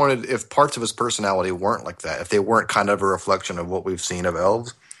disappointed if parts of his personality weren't like that, if they weren't kind of a reflection of what we've seen of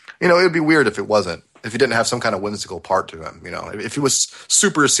elves. It would be weird if it wasn't, if he didn't have some kind of whimsical part to him. If he was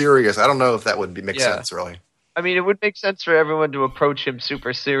super serious, I don't know if that would make sense, really. I mean, it would make sense for everyone to approach him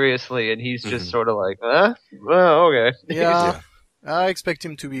super seriously, and he's just sort of like, well, okay. Yeah. I expect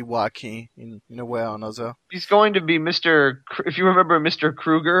him to be wacky in a way or another. He's going to be if you remember Mr.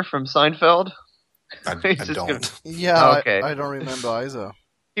 Kruger from Seinfeld. I don't. Yeah, okay. I don't remember either.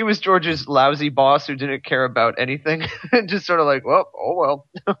 He was George's lousy boss who didn't care about anything. Just sort of like, well, oh well.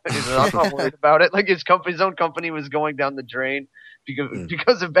 I'm not worried about it. Like his own company was going down the drain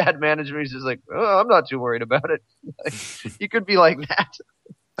because of bad management. He's just like, oh, I'm not too worried about it. Like, he could be like that.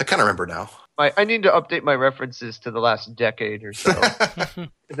 I kind of remember now. I need to update my references to the last decade or so.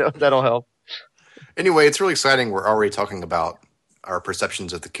 That'll help. Anyway, it's really exciting. We're already talking about our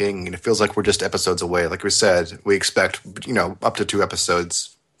perceptions of the king, and it feels like we're just episodes away. Like we said, we expect, up to 2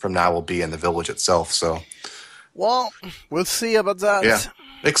 episodes from now we'll be in the village itself. So, well, we'll see about that. Yeah,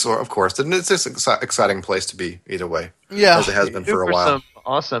 of course. And it's just an exciting place to be either way. Yeah. As it has been for a while. Some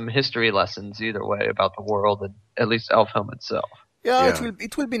awesome history lessons either way about the world and at least Elfhelm itself. Yeah,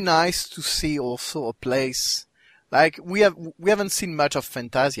 it will be nice to see also a place like we haven't seen much of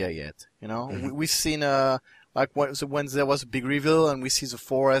Fantasia yet. We've seen like when there was a big reveal and we see the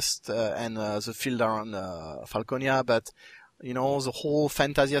forest and the field around Falconia, but You know, the whole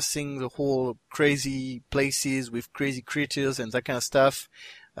Fantasia thing, the whole crazy places with crazy creatures and that kind of stuff.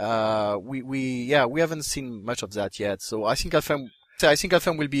 We haven't seen much of that yet. So I think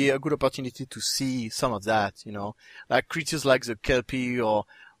Elfhelm will be a good opportunity to see some of that, you know, like creatures like the Kelpie or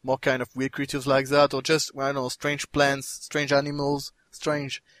more kind of weird creatures like that, or just, I don't know, strange plants, strange animals,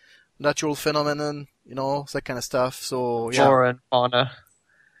 strange natural phenomenon, you know, that kind of stuff. So, yeah. Flora and fauna.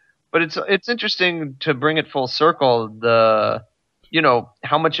 But it's interesting to bring it full circle, you know,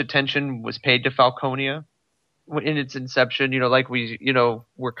 how much attention was paid to Falconia in its inception, you know, like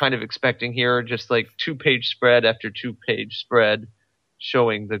we're kind of expecting here, just like 2-page spread after 2-page spread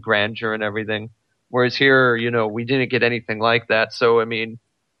showing the grandeur and everything. Whereas here, you know, we didn't get anything like that. So, I mean,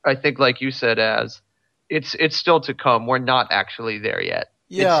 I think like you said, it's still to come. We're not actually there yet.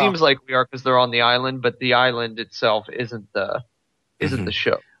 Yeah. It seems like we are because they're on the island, but the island itself isn't the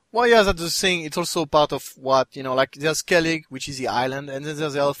show. Well, yeah, that's the thing. It's also part of what, you know, like there's Skellig, which is the island, and then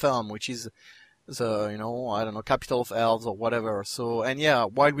there's Elfhelm, which is the, you know, I don't know, capital of elves or whatever. So, and yeah,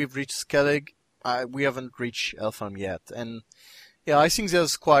 while we've reached Skellig, we haven't reached Elfhelm yet. And yeah, I think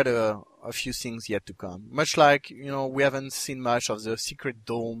there's quite a few things yet to come. Much like, you know, we haven't seen much of the secret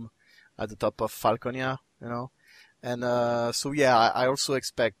dome at the top of Falconia, you know. And so yeah, I also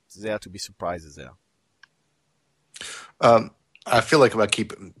expect there to be surprises there. I feel like I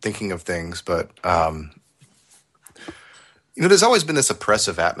keep thinking of things, but you know, there's always been this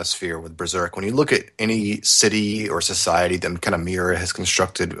oppressive atmosphere with Berserk. When you look at any city or society that kind of Miura has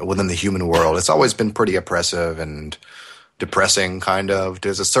constructed within the human world, it's always been pretty oppressive and depressing, kind of.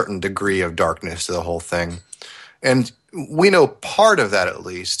 There's a certain degree of darkness to the whole thing. And we know part of that, at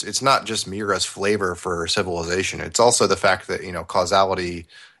least. It's not just Miura's flavor for civilization. It's also the fact that, you know, causality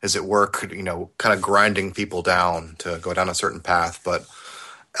is at work, you know, kind of grinding people down to go down a certain path. But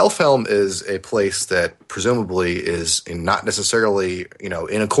Elfhelm is a place that presumably is not necessarily, you know,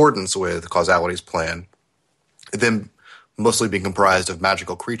 in accordance with causality's plan. Then mostly being comprised of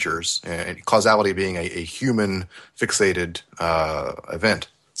magical creatures, and causality being a human-fixated event.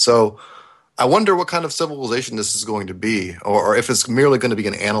 So I wonder what kind of civilization this is going to be, or if it's merely going to be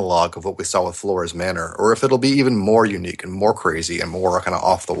an analog of what we saw with Flora's Manor, or if it'll be even more unique and more crazy and more kind of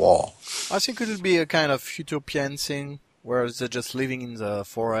off the wall. I think it'll be a kind of utopian thing, where they're just living in the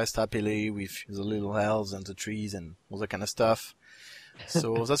forest happily with the little elves and the trees and all that kind of stuff.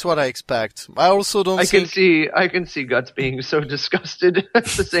 So that's what I expect. I also don't think... I can see Guts being so disgusted at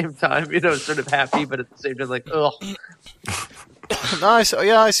the same time, you know, sort of happy, but at the same time like, ugh. Nice.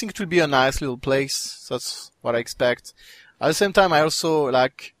 Yeah, I think it will be a nice little place. That's what I expect. At the same time, I also,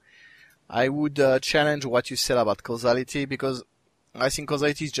 I would challenge what you said about causality, because I think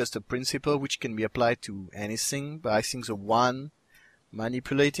causality is just a principle which can be applied to anything, but I think the one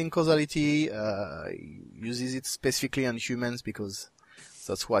manipulating causality uses it specifically on humans because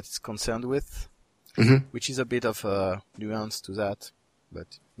that's what it's concerned with, which is a bit of a nuance to that.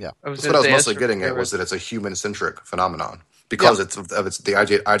 But yeah, that's what I was mostly getting at, was that it's a human-centric phenomenon because it's the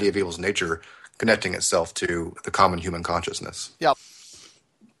idea of evil's nature connecting itself to the common human consciousness. Yeah.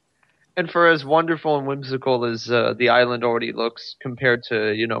 And for as wonderful and whimsical as the island already looks compared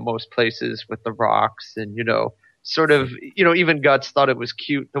to, you know, most places with the rocks and, you know, sort of, you know, even Guts thought it was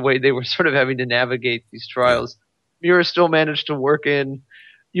cute the way they were sort of having to navigate these trials. Miura still managed to work in,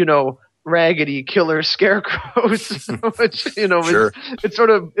 you know, raggedy killer scarecrows, which, you know, sure. it's sort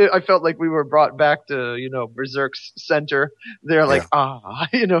of, I felt like we were brought back to, you know, Berserk's center. They're like,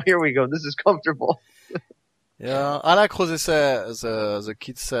 you know, here we go. This is comfortable. Yeah, I like how they say, the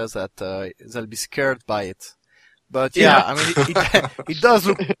kid says that they'll be scared by it. But yeah, I mean, it does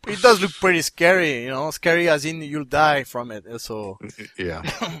look pretty scary, you know, scary as in you'll die from it. So yeah.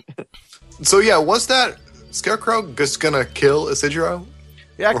 So yeah, was that Scarecrow just gonna kill Isidro?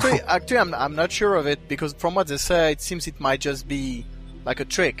 Yeah, actually, I'm not sure of it, because from what they say, it seems it might just be like a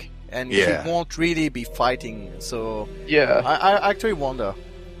trick, and he won't really be fighting. So yeah, I actually wonder.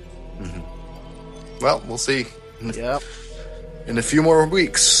 Well, we'll see. Yep. In a few more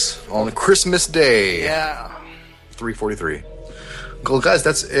weeks on Christmas Day. Yeah. 343. Cool, guys,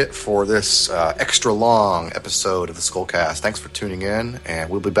 that's it for this extra long episode of the Skullcast. Thanks for tuning in, and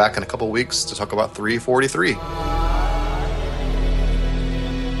we'll be back in a couple weeks to talk about 343.